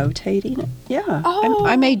it and rotating it. Yeah. Oh.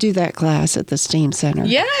 I may do that class at the STEAM Center.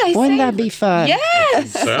 Yeah, Wouldn't that be fun?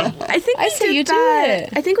 Yes. So, I think we say did you do that. it.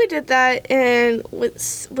 I think we did that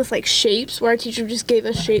with like shapes, where our teacher just gave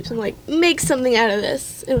us shapes and like make something out of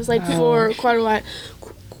this. It was like for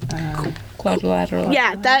Quadrilateral.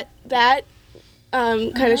 Yeah, that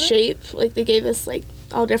kind of shape. Like they gave us like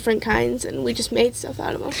all different kinds, and we just made stuff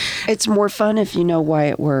out of them. It's more fun if you know why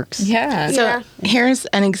it works. Yeah. So here's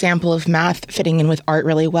an example of math fitting in with art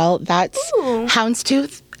really well. That's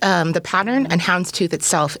houndstooth. The pattern and houndstooth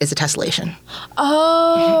itself is a tessellation.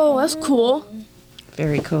 Oh, that's cool.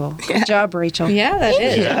 Very cool. Good job, Rachel. Yeah, that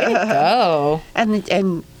is. There you go.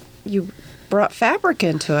 And you brought fabric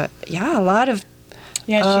into it. Yeah, a lot of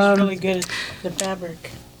Yeah, she's really good at the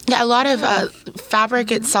fabric. Yeah, a lot of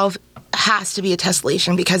fabric itself has to be a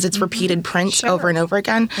tessellation because it's repeated prints over and over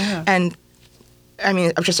again. Yeah. And I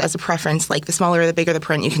mean, just as a preference, like the smaller or the bigger the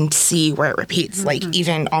print, you can see where it repeats. Like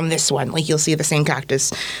even on this one, like you'll see the same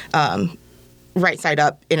cactus right side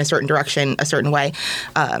up in a certain direction, a certain way.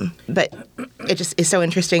 But it just is so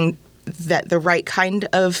interesting that the right kind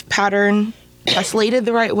of pattern tessellated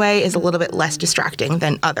the right way is a little bit less distracting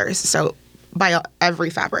than others. So every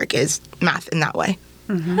fabric is math in that way.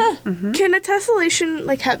 Can a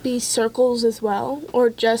tessellation be circles as well, or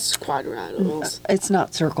just quadrangles? It's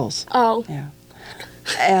not circles. Oh. Yeah.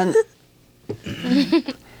 And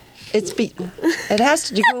it has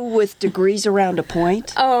to do with degrees around a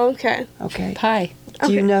point. Oh, okay. Okay. Pi.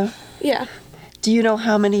 Do you know? Yeah. Do you know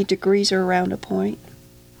how many degrees are around a point?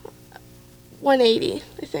 180,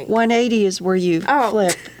 I think. 180 is where you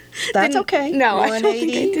flip. That's okay. No, I don't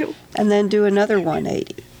think I do. And then do another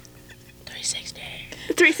 180.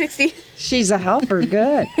 360. She's a helper.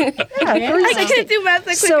 Good. Yeah, I can't do math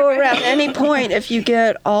that quick. So around any point, if you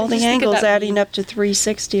get all the angles adding up to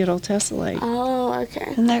 360, it'll tessellate. Oh,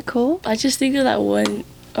 okay. Isn't that cool? I just think of that one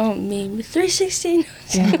meme, 316.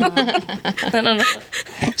 I don't know.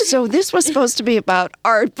 So this was supposed to be about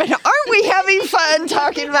art, but aren't we having fun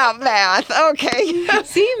talking about math? Okay.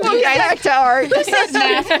 See, We'll get back to art.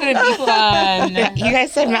 math could be fun. Yeah, you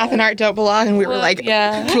guys said math and art don't belong, and we were like,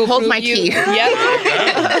 hold my tea. Yep.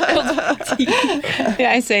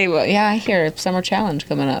 Yeah, I say, I hear a summer challenge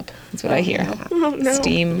coming up. That's what I hear. Oh, no.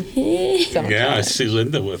 STEAM summer Yeah, I challenge. see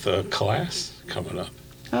Linda with a class coming up.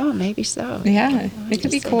 Oh, maybe so. Yeah, it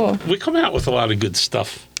could be cool. We come out with a lot of good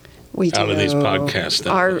stuff We out do. of these podcasts.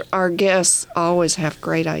 don't we? Our guests always have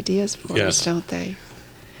great ideas for Yes. us, don't they?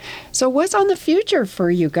 So what's on the future for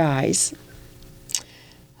you guys?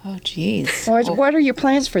 Oh, geez. What are your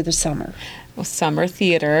plans for the summer? Well, summer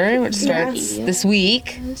theater, which starts this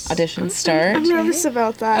week. Auditions start. I'm nervous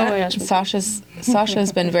about that. Oh my gosh.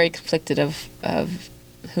 Sasha's been very conflicted of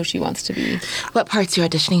who she wants to be. What parts are you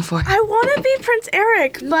auditioning for? I want to be Prince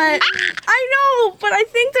Eric, but I know, but I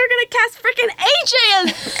think they're going to cast freaking AJ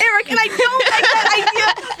as Eric, and I don't like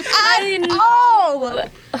that idea at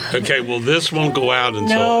all. Okay, well, this won't go out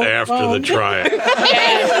until after the tryout.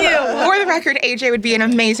 Thank you. For the record, AJ would be an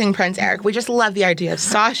amazing Prince Eric. We just love the idea of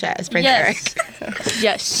Sasha as Prince Eric.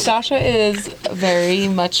 Yes. Sasha is very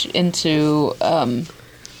much into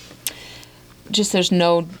just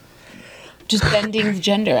bending the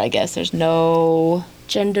gender, I guess. There's no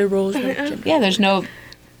Gender roles. there's no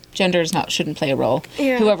gender shouldn't play a role.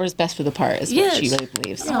 Yeah. Whoever is best for the part is what she Yes. really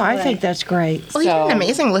believes. Oh, I think that's great. Well, he did an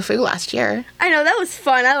amazing LeFou last year. I know, that was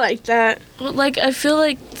fun. I liked that. But I feel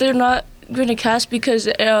like they're not going to cast because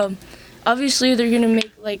obviously they're going to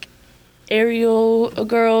make Ariel a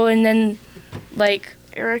girl, and then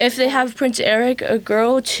Eric. if they have Prince Eric a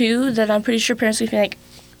girl too, then I'm pretty sure parents are going to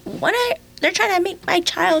be like, they're trying to make my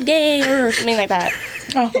child gay or something like that.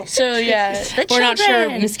 So yeah, We're not sure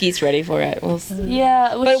Mesquite's ready for it. We'll see.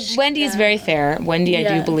 Yeah, But Wendy is very fair. Wendy, I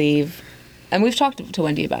do Yeah. believe, and we've talked to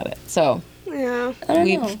Wendy about it. So Yeah. I don't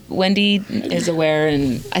know. Wendy is aware,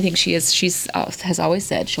 and I think she is. She's has always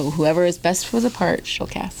said whoever is best for the part, she'll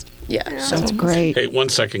cast. Yeah. That's great. Hey, 1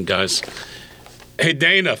 second, guys. Hey,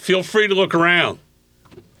 Dana, feel free to look around.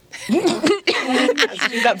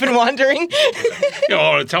 She's up and wandering. I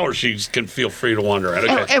want to tell her she can feel free to wander out.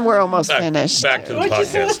 Okay. And we're almost finished. Back to the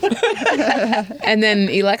podcast. And then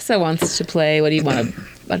Alexa wants to play. What do you want to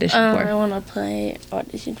audition I for? want to play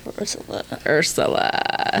audition for Ursula. Ursula.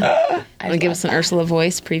 Want to give us an Ursula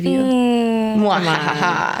voice preview? Come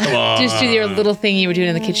on. Just do your little thing you were doing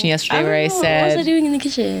in the kitchen yesterday, where I What was I said, doing in the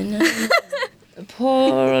kitchen?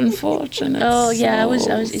 "Poor unfortunate." Oh yeah, I was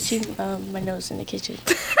souls." itching my nose in the kitchen.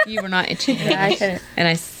 You were not itching. Yeah, I couldn't. And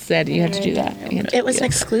I said you had to do that. You had to It was do an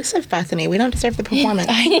exclusive, Bethany. We don't deserve the performance.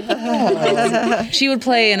 She would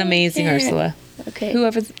play an amazing Ursula. Okay.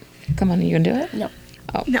 Whoever. Come on, are you gonna do it? No.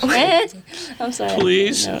 Oh. No. I'm sorry.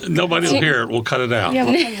 Please. No. Nobody will hear it. We'll cut it out. Yeah,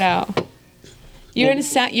 we'll cut it out. You're in a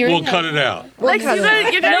sound. You're We'll in a, cut it out. You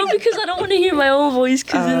gotta No, because I don't want to hear my own voice.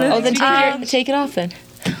 Oh, then take it off then.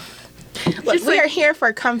 Look, we are here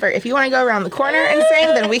for comfort. If you want to go around the corner and sing,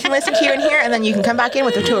 then we can listen to you in here, and then you can come back in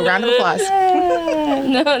to a round of applause.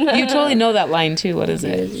 No. You totally know that line too. What is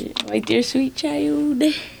it? My dear sweet child.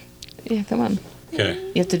 Yeah, come on. Okay.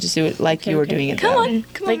 You have to just do it like you were doing it. Come then.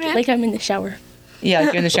 on. Like I'm in the shower. Yeah,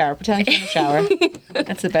 like you're in the shower. Pretend like you're in the shower.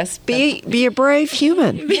 That's the best. Be a brave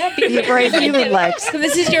human. Be a brave human, Lex. So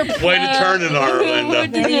this is your Way to turn it on her,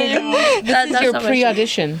 Linda. this is your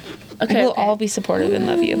pre-audition. Okay. We'll all be supportive and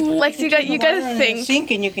love you. Lex, you gotta sing. Sink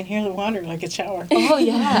and you can hear the water like a shower. Oh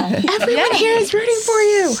yeah. Everyone here is rooting for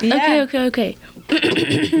you. Yeah. Okay.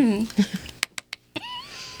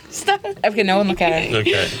 Stop. Okay, no one look at her.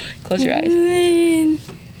 Okay. Close your eyes.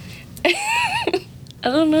 I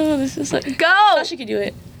don't know. This is Go! Sasha can do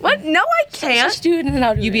it. What? No, I can't. Just do it and then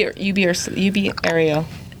I'll do You it. be Ariel.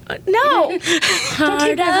 No.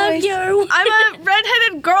 Part of your. I'm a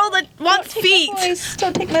redheaded girl that wants feet.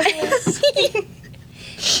 Don't take my voice.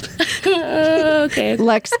 Okay.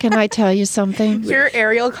 Lex, can I tell you something? Your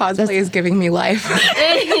Ariel cosplay is giving me life.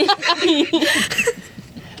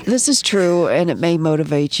 This is true, and it may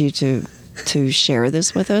motivate you to share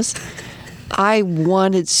this with us. I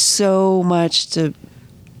wanted so much to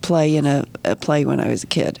play in a play when I was a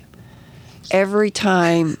kid. Every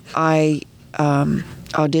time I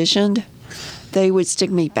auditioned, they would stick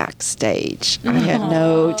me backstage. I had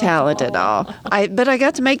no talent at all. But I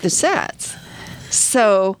got to make the sets.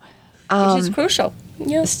 So, Which is crucial.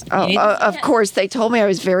 Yes. of course, they told me I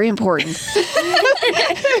was very important.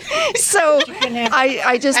 So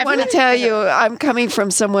I just want to tell you, I'm coming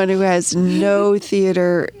from someone who has no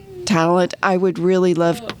theater talent. I would really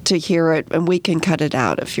love to hear it, and we can cut it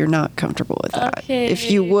out if you're not comfortable with that. Okay. If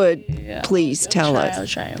you would, please tell us. I'll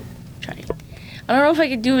try. I don't know if I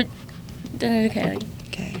could do it. Okay.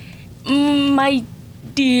 Okay. My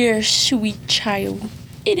dear sweet child,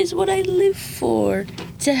 it is what I live for,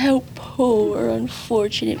 to help poor,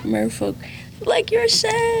 unfortunate merfolk like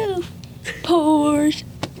yourself. Poor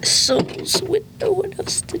souls with no one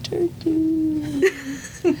else to turn to.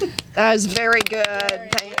 That was very good.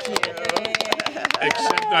 Thank you.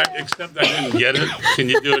 Except I didn't get it. Can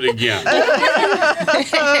you do it again?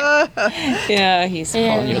 Yeah, he's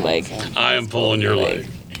pulling your leg. I am pulling your leg.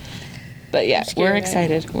 But yeah, we're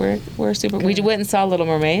excited. We're super. We went and saw Little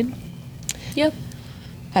Mermaid. Yep.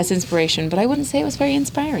 As inspiration, but I wouldn't say it was very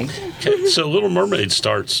inspiring. Okay, so Little Mermaid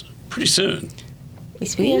starts pretty soon.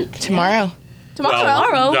 This week. Tomorrow.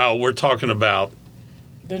 Well, no, we're talking about.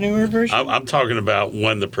 The newer version? I'm talking about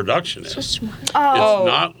when the production is. It's Oh.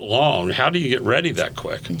 not long. How do you get ready that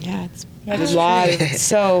quick? Yeah, it's a lot of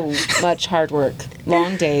so much hard work,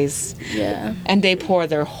 long days, Yeah. and they pour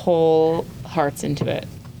their whole hearts into it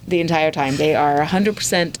the entire time. They are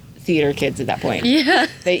 100% theater kids at that point. Yeah.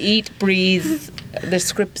 They eat, breathe. The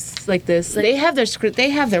scripts like this. They have their script. They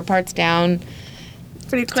have their parts down.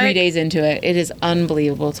 Pretty quick. 3 days into it, it is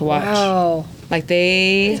unbelievable to watch. Wow. Like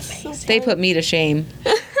they put me to shame.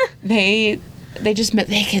 They're just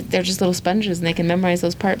little sponges, and they can memorize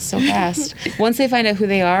those parts so fast. Once they find out who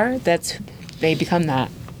they are, they become that,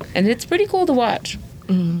 and it's pretty cool to watch.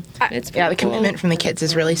 It's Yeah, the pretty cool. commitment from the kids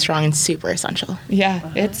is really strong and super essential.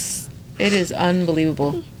 Yeah, it is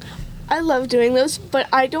unbelievable. I love doing those, but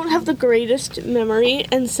I don't have the greatest memory,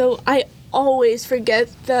 and so I always forget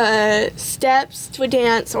the steps to a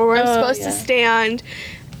dance or where I'm supposed to stand.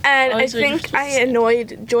 And Always I think I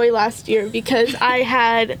annoyed Joy last year because I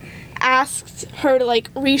had asked her to like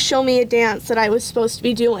re-show me a dance that I was supposed to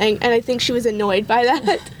be doing, and I think she was annoyed by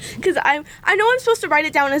that because I know I'm supposed to write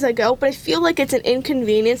it down as I go, but I feel like it's an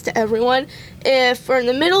inconvenience to everyone if we're in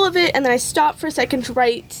the middle of it and then I stop for a second to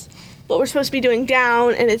write what we're supposed to be doing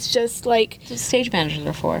down, and it's just like That's what stage managers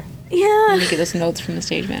are for. yeah. You get those notes from the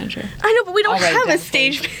stage manager. I know, but we don't I'll write it have down a for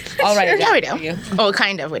stage you. manager. I'll write it Yeah, we down do. for you. Oh,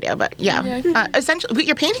 kind of we do, but yeah. Essentially,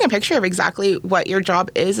 you're painting a picture of exactly what your job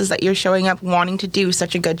is that you're showing up wanting to do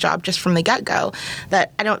such a good job just from the get-go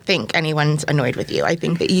that I don't think anyone's annoyed with you. I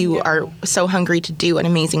think that you are so hungry to do an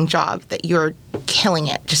amazing job that you're killing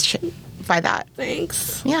it just by that.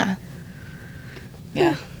 Thanks. Yeah.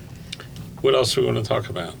 Yeah. What else do we want to talk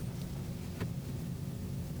about?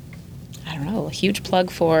 I don't know. A huge plug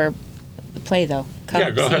for the play, though. Come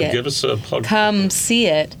Yeah, go see ahead. it. Give us a plug. Come see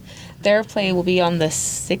it. Their play will be on the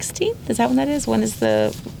 16th. Is that when that is? When is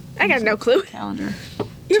the I got no clue. calendar?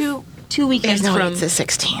 Two weekends There's no way from. it's the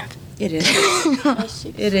 16th. It is.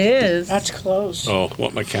 It is. That's close. Oh,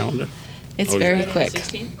 what, my calendar? It's Oh, very yeah. quick.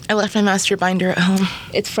 I left my master binder at home.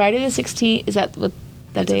 It's Friday the 16th. Is that what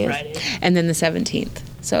that day Friday. is? And then the 17th.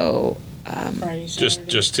 So Friday, Just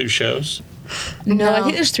Saturday. 2 shows? no, I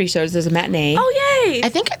think there's 3 shows. There's a matinee. Oh yay! I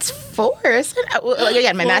think it's 4, isn't it? Well,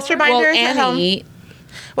 again, my master binder is at home. Annie.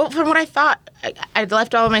 Well, from what I thought, I'd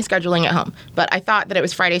left all of my scheduling at home, but I thought that it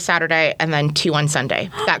was Friday, Saturday, and then 2 on Sunday.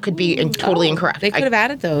 That could be totally incorrect. They could have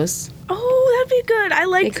added those. Oh, that'd be good. I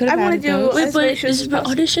like. could have I want added to do. those. Wait, as but many shows is as the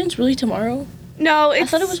possible. auditions really tomorrow? No, I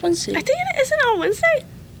thought it was Wednesday. I think it isn't on Wednesday.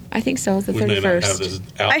 I think so. The We may not have 31st. this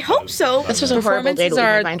out. I hope so. This was a horrible day to Performances leave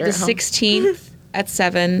my are binder the at home. 16th at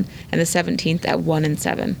 7 and the 17th at 1 and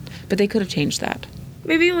 7. But they could have changed that.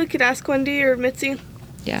 Maybe we could ask Wendy or Mitzi.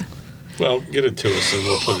 Yeah. Well, get it to us and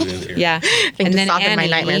we'll put it in here. Yeah. think And to then soften my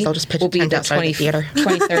Annie nightmares, I'll just pitch a will be tent the outside the theater.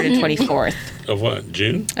 23rd and 24th Of what?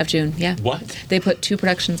 June? of June. Yeah. What? They put 2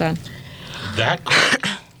 productions on. That quick?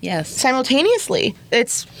 Yes. Simultaneously.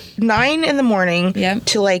 It's 9 in the morning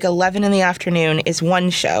to like 11 in the afternoon is one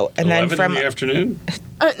show. And 11 then from in the afternoon?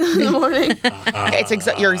 In the morning.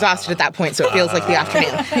 You're exhausted at that point, so it feels like the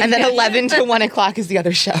afternoon. And then 11 to 1 o'clock is the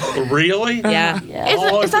other show. Really? Yeah.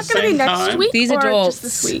 All Is at that the going to be same next time? week These or adults.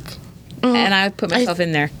 just this week? And I put myself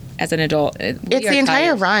in there as an adult. It's the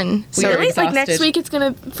entire run. We So are Really? Like next exhausted. week it's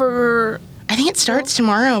going to, for... I think it starts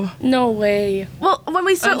tomorrow. No way. Well, when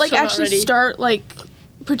we start, I'm like, so not actually ready. start, like,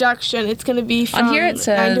 production, it's going to be from On here it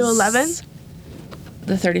says 9 to 11.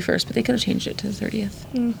 the 31st, but they could have changed it to the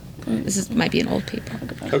 30th. This might be an old paper.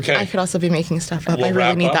 Okay. I could also be making stuff up. We'll I really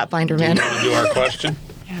wrap need up. that binder, Do you man. want to do our question?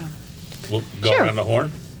 Yeah. We'll go around the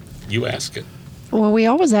horn. You ask it. Well, we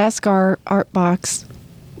always ask our Art Box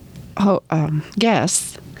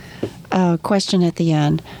guests a question at the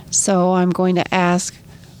end. So I'm going to ask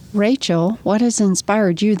Rachel, what has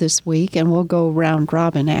inspired you this week? And we'll go round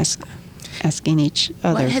robin asking each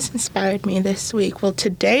other. What has inspired me this week? Well,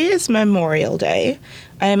 today is Memorial Day.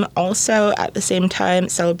 I'm also at the same time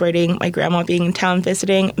celebrating my grandma being in town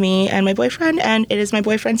visiting me and my boyfriend, and it is my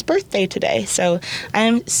boyfriend's birthday today. So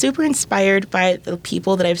I'm super inspired by the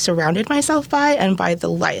people that I've surrounded myself by and by the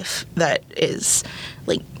life that is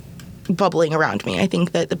like bubbling around me. I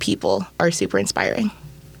think that the people are super inspiring.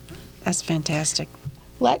 That's fantastic.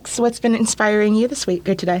 Lex, what's been inspiring you this week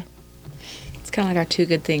or today? It's kind of like our two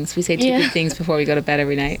good things. We say two good things before we go to bed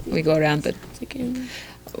every night. We go around the...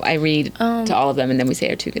 I read to all of them, and then we say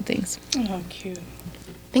our two good things. Oh, cute.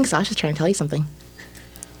 I think Sasha's trying to tell you something.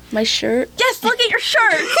 My shirt. Yes, look at your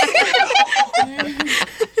shirt!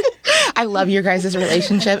 I love your guys'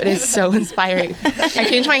 relationship. It is so inspiring. I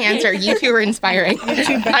changed my answer. You two are inspiring.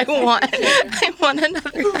 I want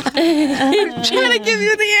another one. I'm trying to give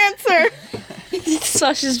you the answer.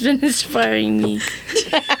 Sasha's been inspiring me.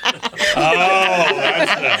 Oh,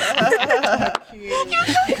 that's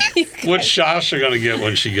it. What's Sasha going to get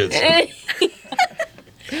when she gets it?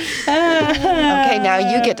 Okay, now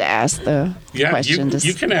you get to ask the question.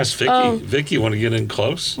 You can ask Vicky. Vicky, want to get in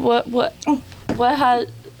close? What has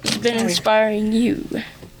been inspiring you?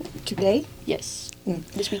 Today? Yes.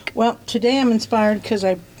 This week. Well, today I'm inspired because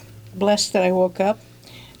I'm blessed that I woke up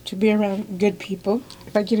to be around good people.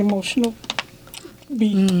 If I get emotional,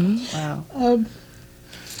 Wow.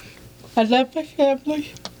 I love my family.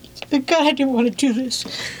 Thank God I didn't want to do this,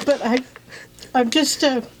 but I'm just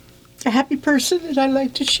a happy person, and I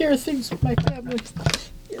like to share things with my family.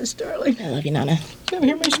 Yes, darling. I love you, Nana. Come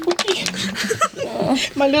here, my squeaky.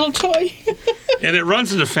 My little toy. And it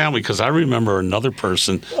runs in the family because I remember another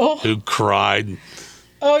person who cried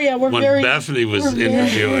Oh yeah, we're when very. Bethany was we're very,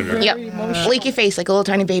 interviewing her. very Yep. emotional. Leaky face like a little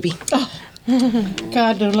tiny baby.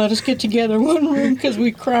 God, don't let us get together in one room because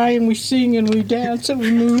we cry and we sing and we dance and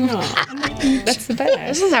we move. That's the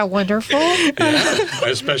best. Isn't that wonderful? Yeah, I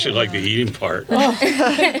especially like the eating part.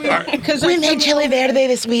 Because We made chili verde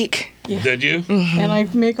this week. Did you? and I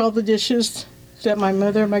make all the dishes that my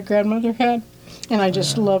mother and my grandmother had, and I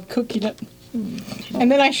just love cooking it.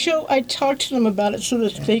 And then I talk to them about it so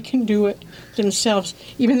that they can do it themselves.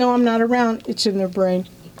 Even though I'm not around, it's in their brain.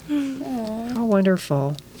 How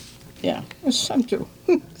wonderful. Yeah, it's time to.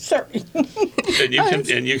 Sorry.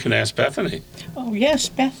 And you can ask Bethany. Oh yes,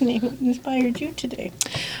 Bethany, who inspired you today?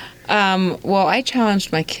 Well, I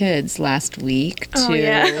challenged my kids last week to.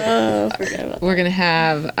 Forget about We're gonna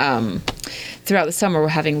have throughout the summer. We're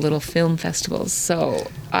having little film festivals. So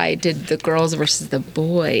I did the girls versus the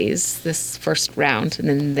boys this first round, and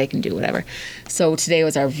then they can do whatever. So today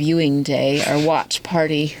was our viewing day, our watch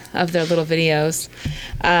party of their little videos,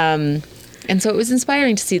 and so it was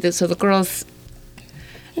inspiring to see that. So the girls.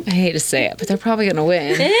 I hate to say it, but they're probably gonna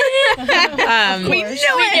win. We knew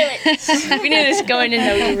this going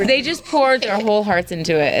in. They just poured their whole hearts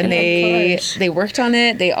into it, and they worked on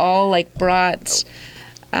it. They all like brought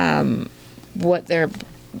what their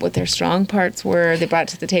strong parts were. They brought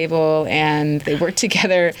it to the table, and they worked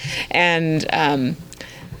together, and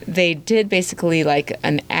they did basically like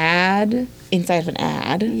an ad inside of an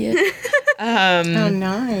ad. Yeah. Oh,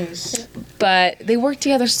 nice. But they worked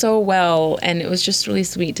together so well, and it was just really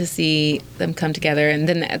sweet to see them come together. And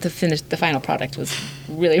then at the final product was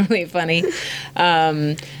really, really funny.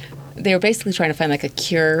 They were basically trying to find like a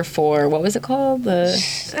cure for, what was it called? I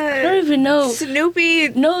don't even know. Snoopy.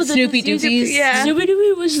 No, the Snoopy Doopies. Yeah. Snoopy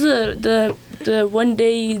Doopy was the one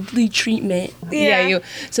daily treatment. Yeah.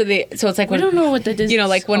 So it's like We don't know what that is.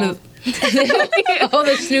 like one of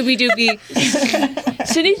the Snoopy Doopy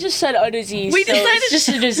Sydney just said a disease. We so decided- it's just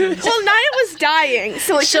a disease. Well, Naya was dying,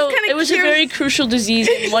 so it's So just kind of it was a very crucial disease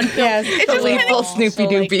in one pill. Yes, just kinda- full Snoopy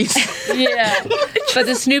Doopies. Yeah. But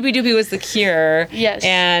the Snoopy Doopy was the cure. Yes.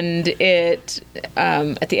 And it,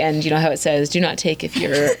 at the end, you know how it says, do not take if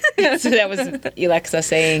you're, so that was Alexa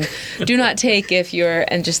saying, do not take if you're,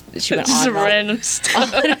 and just, she went Just on and on. random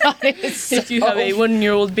stuff. It's If you have a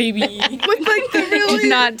 1-year-old baby. with like the really do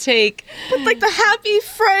not take, with like the happy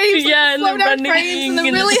frames, Yeah, and the slow down running frames, and the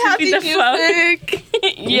and the really happy Snoopy the Frog. music.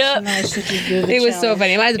 Yep. Nice that you do the it was so challenge.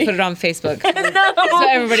 funny. I might have to put it on Facebook No. so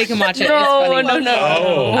everybody can watch it. No, it's funny. no, no.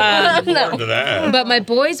 Oh, forward to that. But my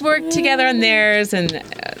boys worked together on theirs, and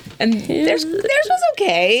theirs was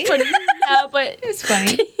okay. Yeah, but It's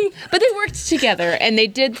funny. But they worked together and they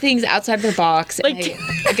did things outside of their box. And Like-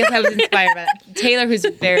 I guess I was inspired by that. Taylor, who's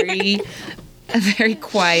very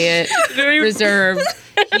quiet, very reserved,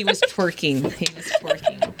 he was twerking.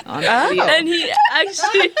 On the wheel. and he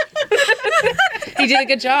actually He did a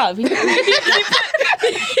good job. He he put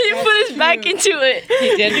his back into it.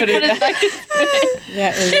 did put it back.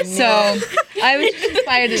 That is So I was just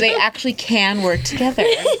inspired that they actually can work together.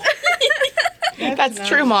 That's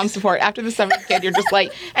true mom support. After the 7th kid, you're just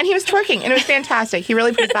like, and he was twerking, and it was fantastic. He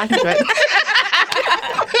really put his back into it.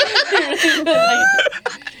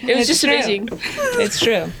 It was just true. amazing. It's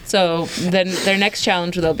true. So then their next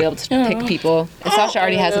challenge, they'll be able to pick people. And Sasha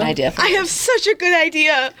already has an idea for I it. have such a good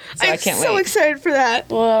idea. So I I'm can't so wait. excited for that.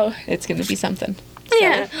 Wow. It's going to be something.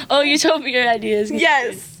 Yeah. Oh, you told me your ideas.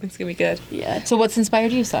 Yes. It's going to be good. Yeah. So what's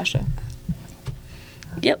inspired you, Sasha?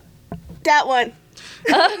 Yep. That one.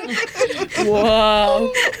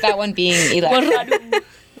 Wow. That one being Alexa.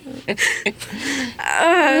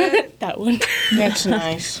 That one. That's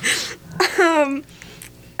nice. And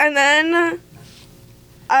then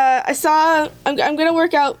I saw I'm gonna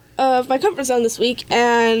work out of my comfort zone this week,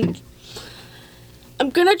 and I'm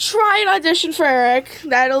gonna try and audition for Eric.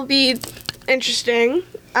 That'll be interesting.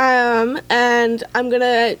 And I'm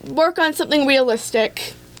gonna work on something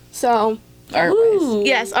realistic. So Art-wise,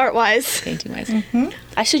 yes, art wise. painting-wise.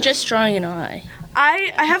 I suggest drawing an eye.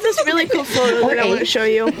 I have this really cool photo that I want to show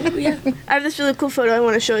you. Yeah. I have this really cool photo I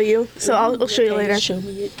want to show you. So I'll show you later. Show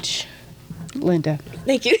me it. Linda.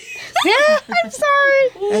 Thank you. I'm sorry.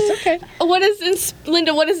 That's okay.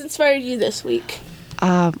 Linda? What has inspired you this week?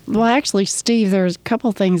 Well, actually, Steve, there's a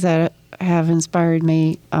couple things that have inspired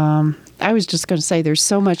me. I was just going to say there's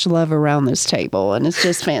so much love around this table, and it's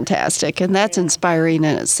just fantastic, and that's inspiring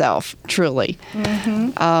in itself, truly.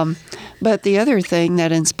 But the other thing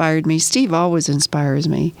that inspired me, Steve always inspires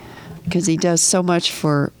me because he does so much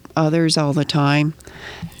for others all the time.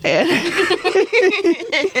 And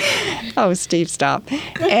oh, Steve, stop.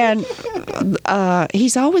 And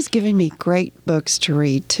he's always giving me great books to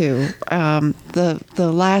read, too.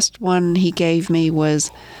 The last one he gave me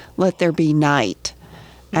was Let There Be Night.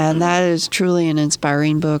 And that is truly an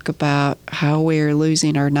inspiring book about how we're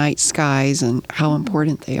losing our night skies and how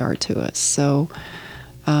important they are to us. So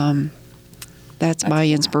that's my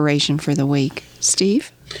inspiration for the week.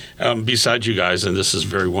 Steve? Besides you guys, and this is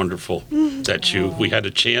very wonderful that we had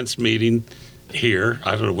a chance meeting here.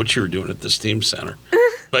 I don't know what you were doing at the STEAM Center,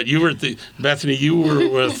 but you were Bethany, you were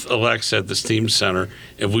with Alexa at the STEAM Center,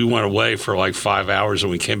 and we went away for like 5 hours,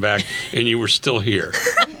 and we came back, and you were still here.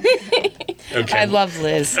 Okay. I love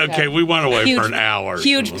Liz. Okay, we went away for an hour.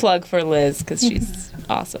 Huge plug for Liz because she's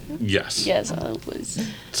awesome. Yes. Yes, I was.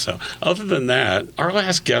 So, other than that, our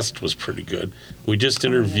last guest was pretty good. We just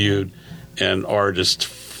interviewed an artist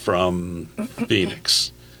from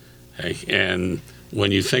Phoenix. Okay? And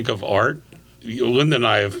when you think of art, Linda and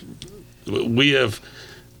I we have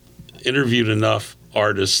interviewed enough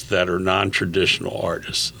artists that are non-traditional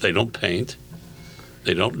artists. They don't paint,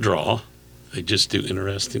 they don't draw, they just do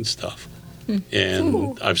interesting stuff.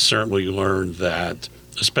 And I've certainly learned that,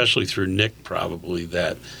 especially through Nick probably,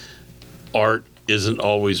 that art isn't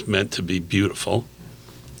always meant to be beautiful.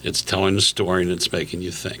 It's telling a story and it's making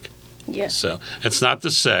you think. Yes. So it's not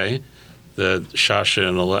to say that Sasha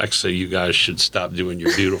and Alexa, you guys should stop doing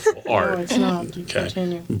your beautiful art. No, it's not. You Okay.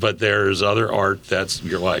 continue. But there's other art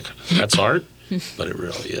you're like, that's art? But it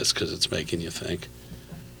really is because it's making you think.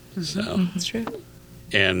 So, That's true.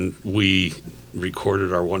 and we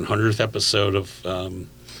recorded our 100th episode of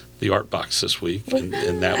the Art Box this week, and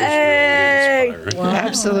that was really inspiring.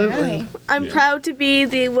 Absolutely. I'm proud to be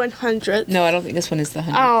the 100th. No, I don't think this one is the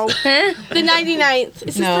 100th. Oh, the 99th. Is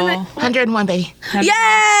this the No. 101, baby. Yay!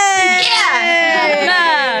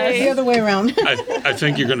 Yes. The other way around. I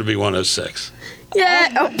think you're going to be 106.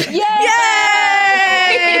 Yeah. Oh. Yay!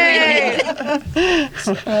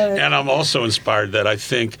 And I'm also inspired that I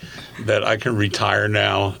think that I can retire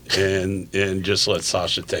now and just let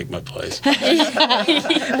Sasha take my place.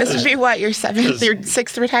 This would be what, your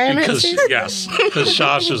sixth retirement? Because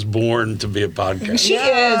Sasha's born to be a podcast. She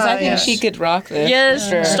is. I think she could rock this. Yes,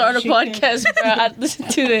 start a podcast, bro. I'd listen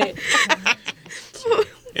to it.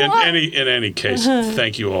 In any case,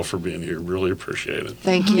 thank you all for being here. Really appreciate it.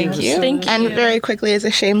 Thank you. Thank you. And very quickly, as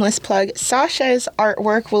a shameless plug, Sasha's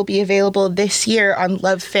artwork will be available this year on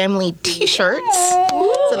Love Family t-shirts.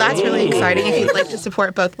 So that's really exciting. If you'd like to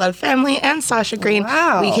support both Love Family and Sasha Green,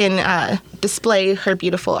 we can display her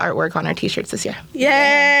beautiful artwork on our t-shirts this year.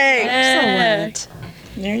 Yay! Excellent.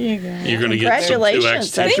 There you go. You're going to get some 2X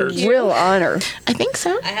Congratulations. That's a t-shirts. real honor. I think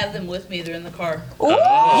so. I have them with me. They're in the car.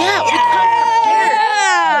 Yeah, we come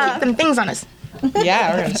prepared. Keep them things on us.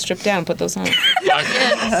 Yeah, we're going to strip down and put those on.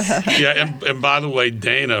 Yeah, and by the way,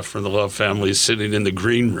 Dana from the Love Family is sitting in the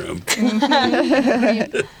green room.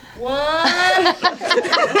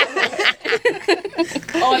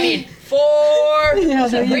 Oh, I mean, 4. Yeah,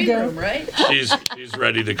 there you go. Room, right? She's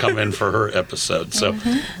ready to come in for her episode. So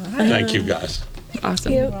thank you guys.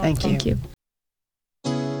 Awesome. Thank you.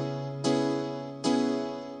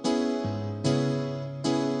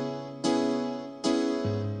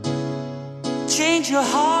 Change your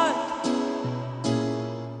heart.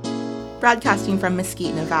 Broadcasting from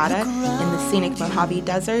Mesquite, Nevada, in the scenic Mojave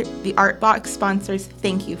Desert, the Art Box sponsors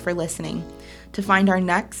thank you for listening. To find our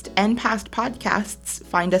next and past podcasts,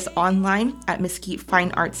 find us online at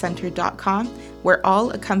mesquitefineartcenter.com, where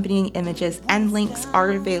all accompanying images and links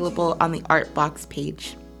are available on the Art Box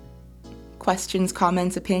page. Questions,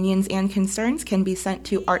 comments, opinions, and concerns can be sent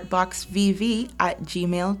to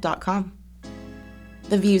artboxvv@gmail.com.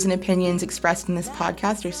 The views and opinions expressed in this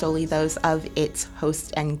podcast are solely those of its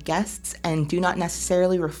hosts and guests and do not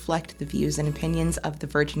necessarily reflect the views and opinions of the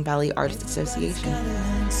Virgin Valley Artists Association.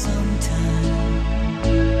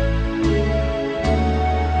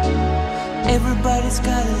 Everybody's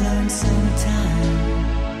gotta learn sometime.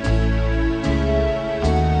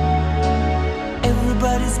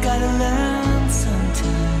 Everybody's gotta learn.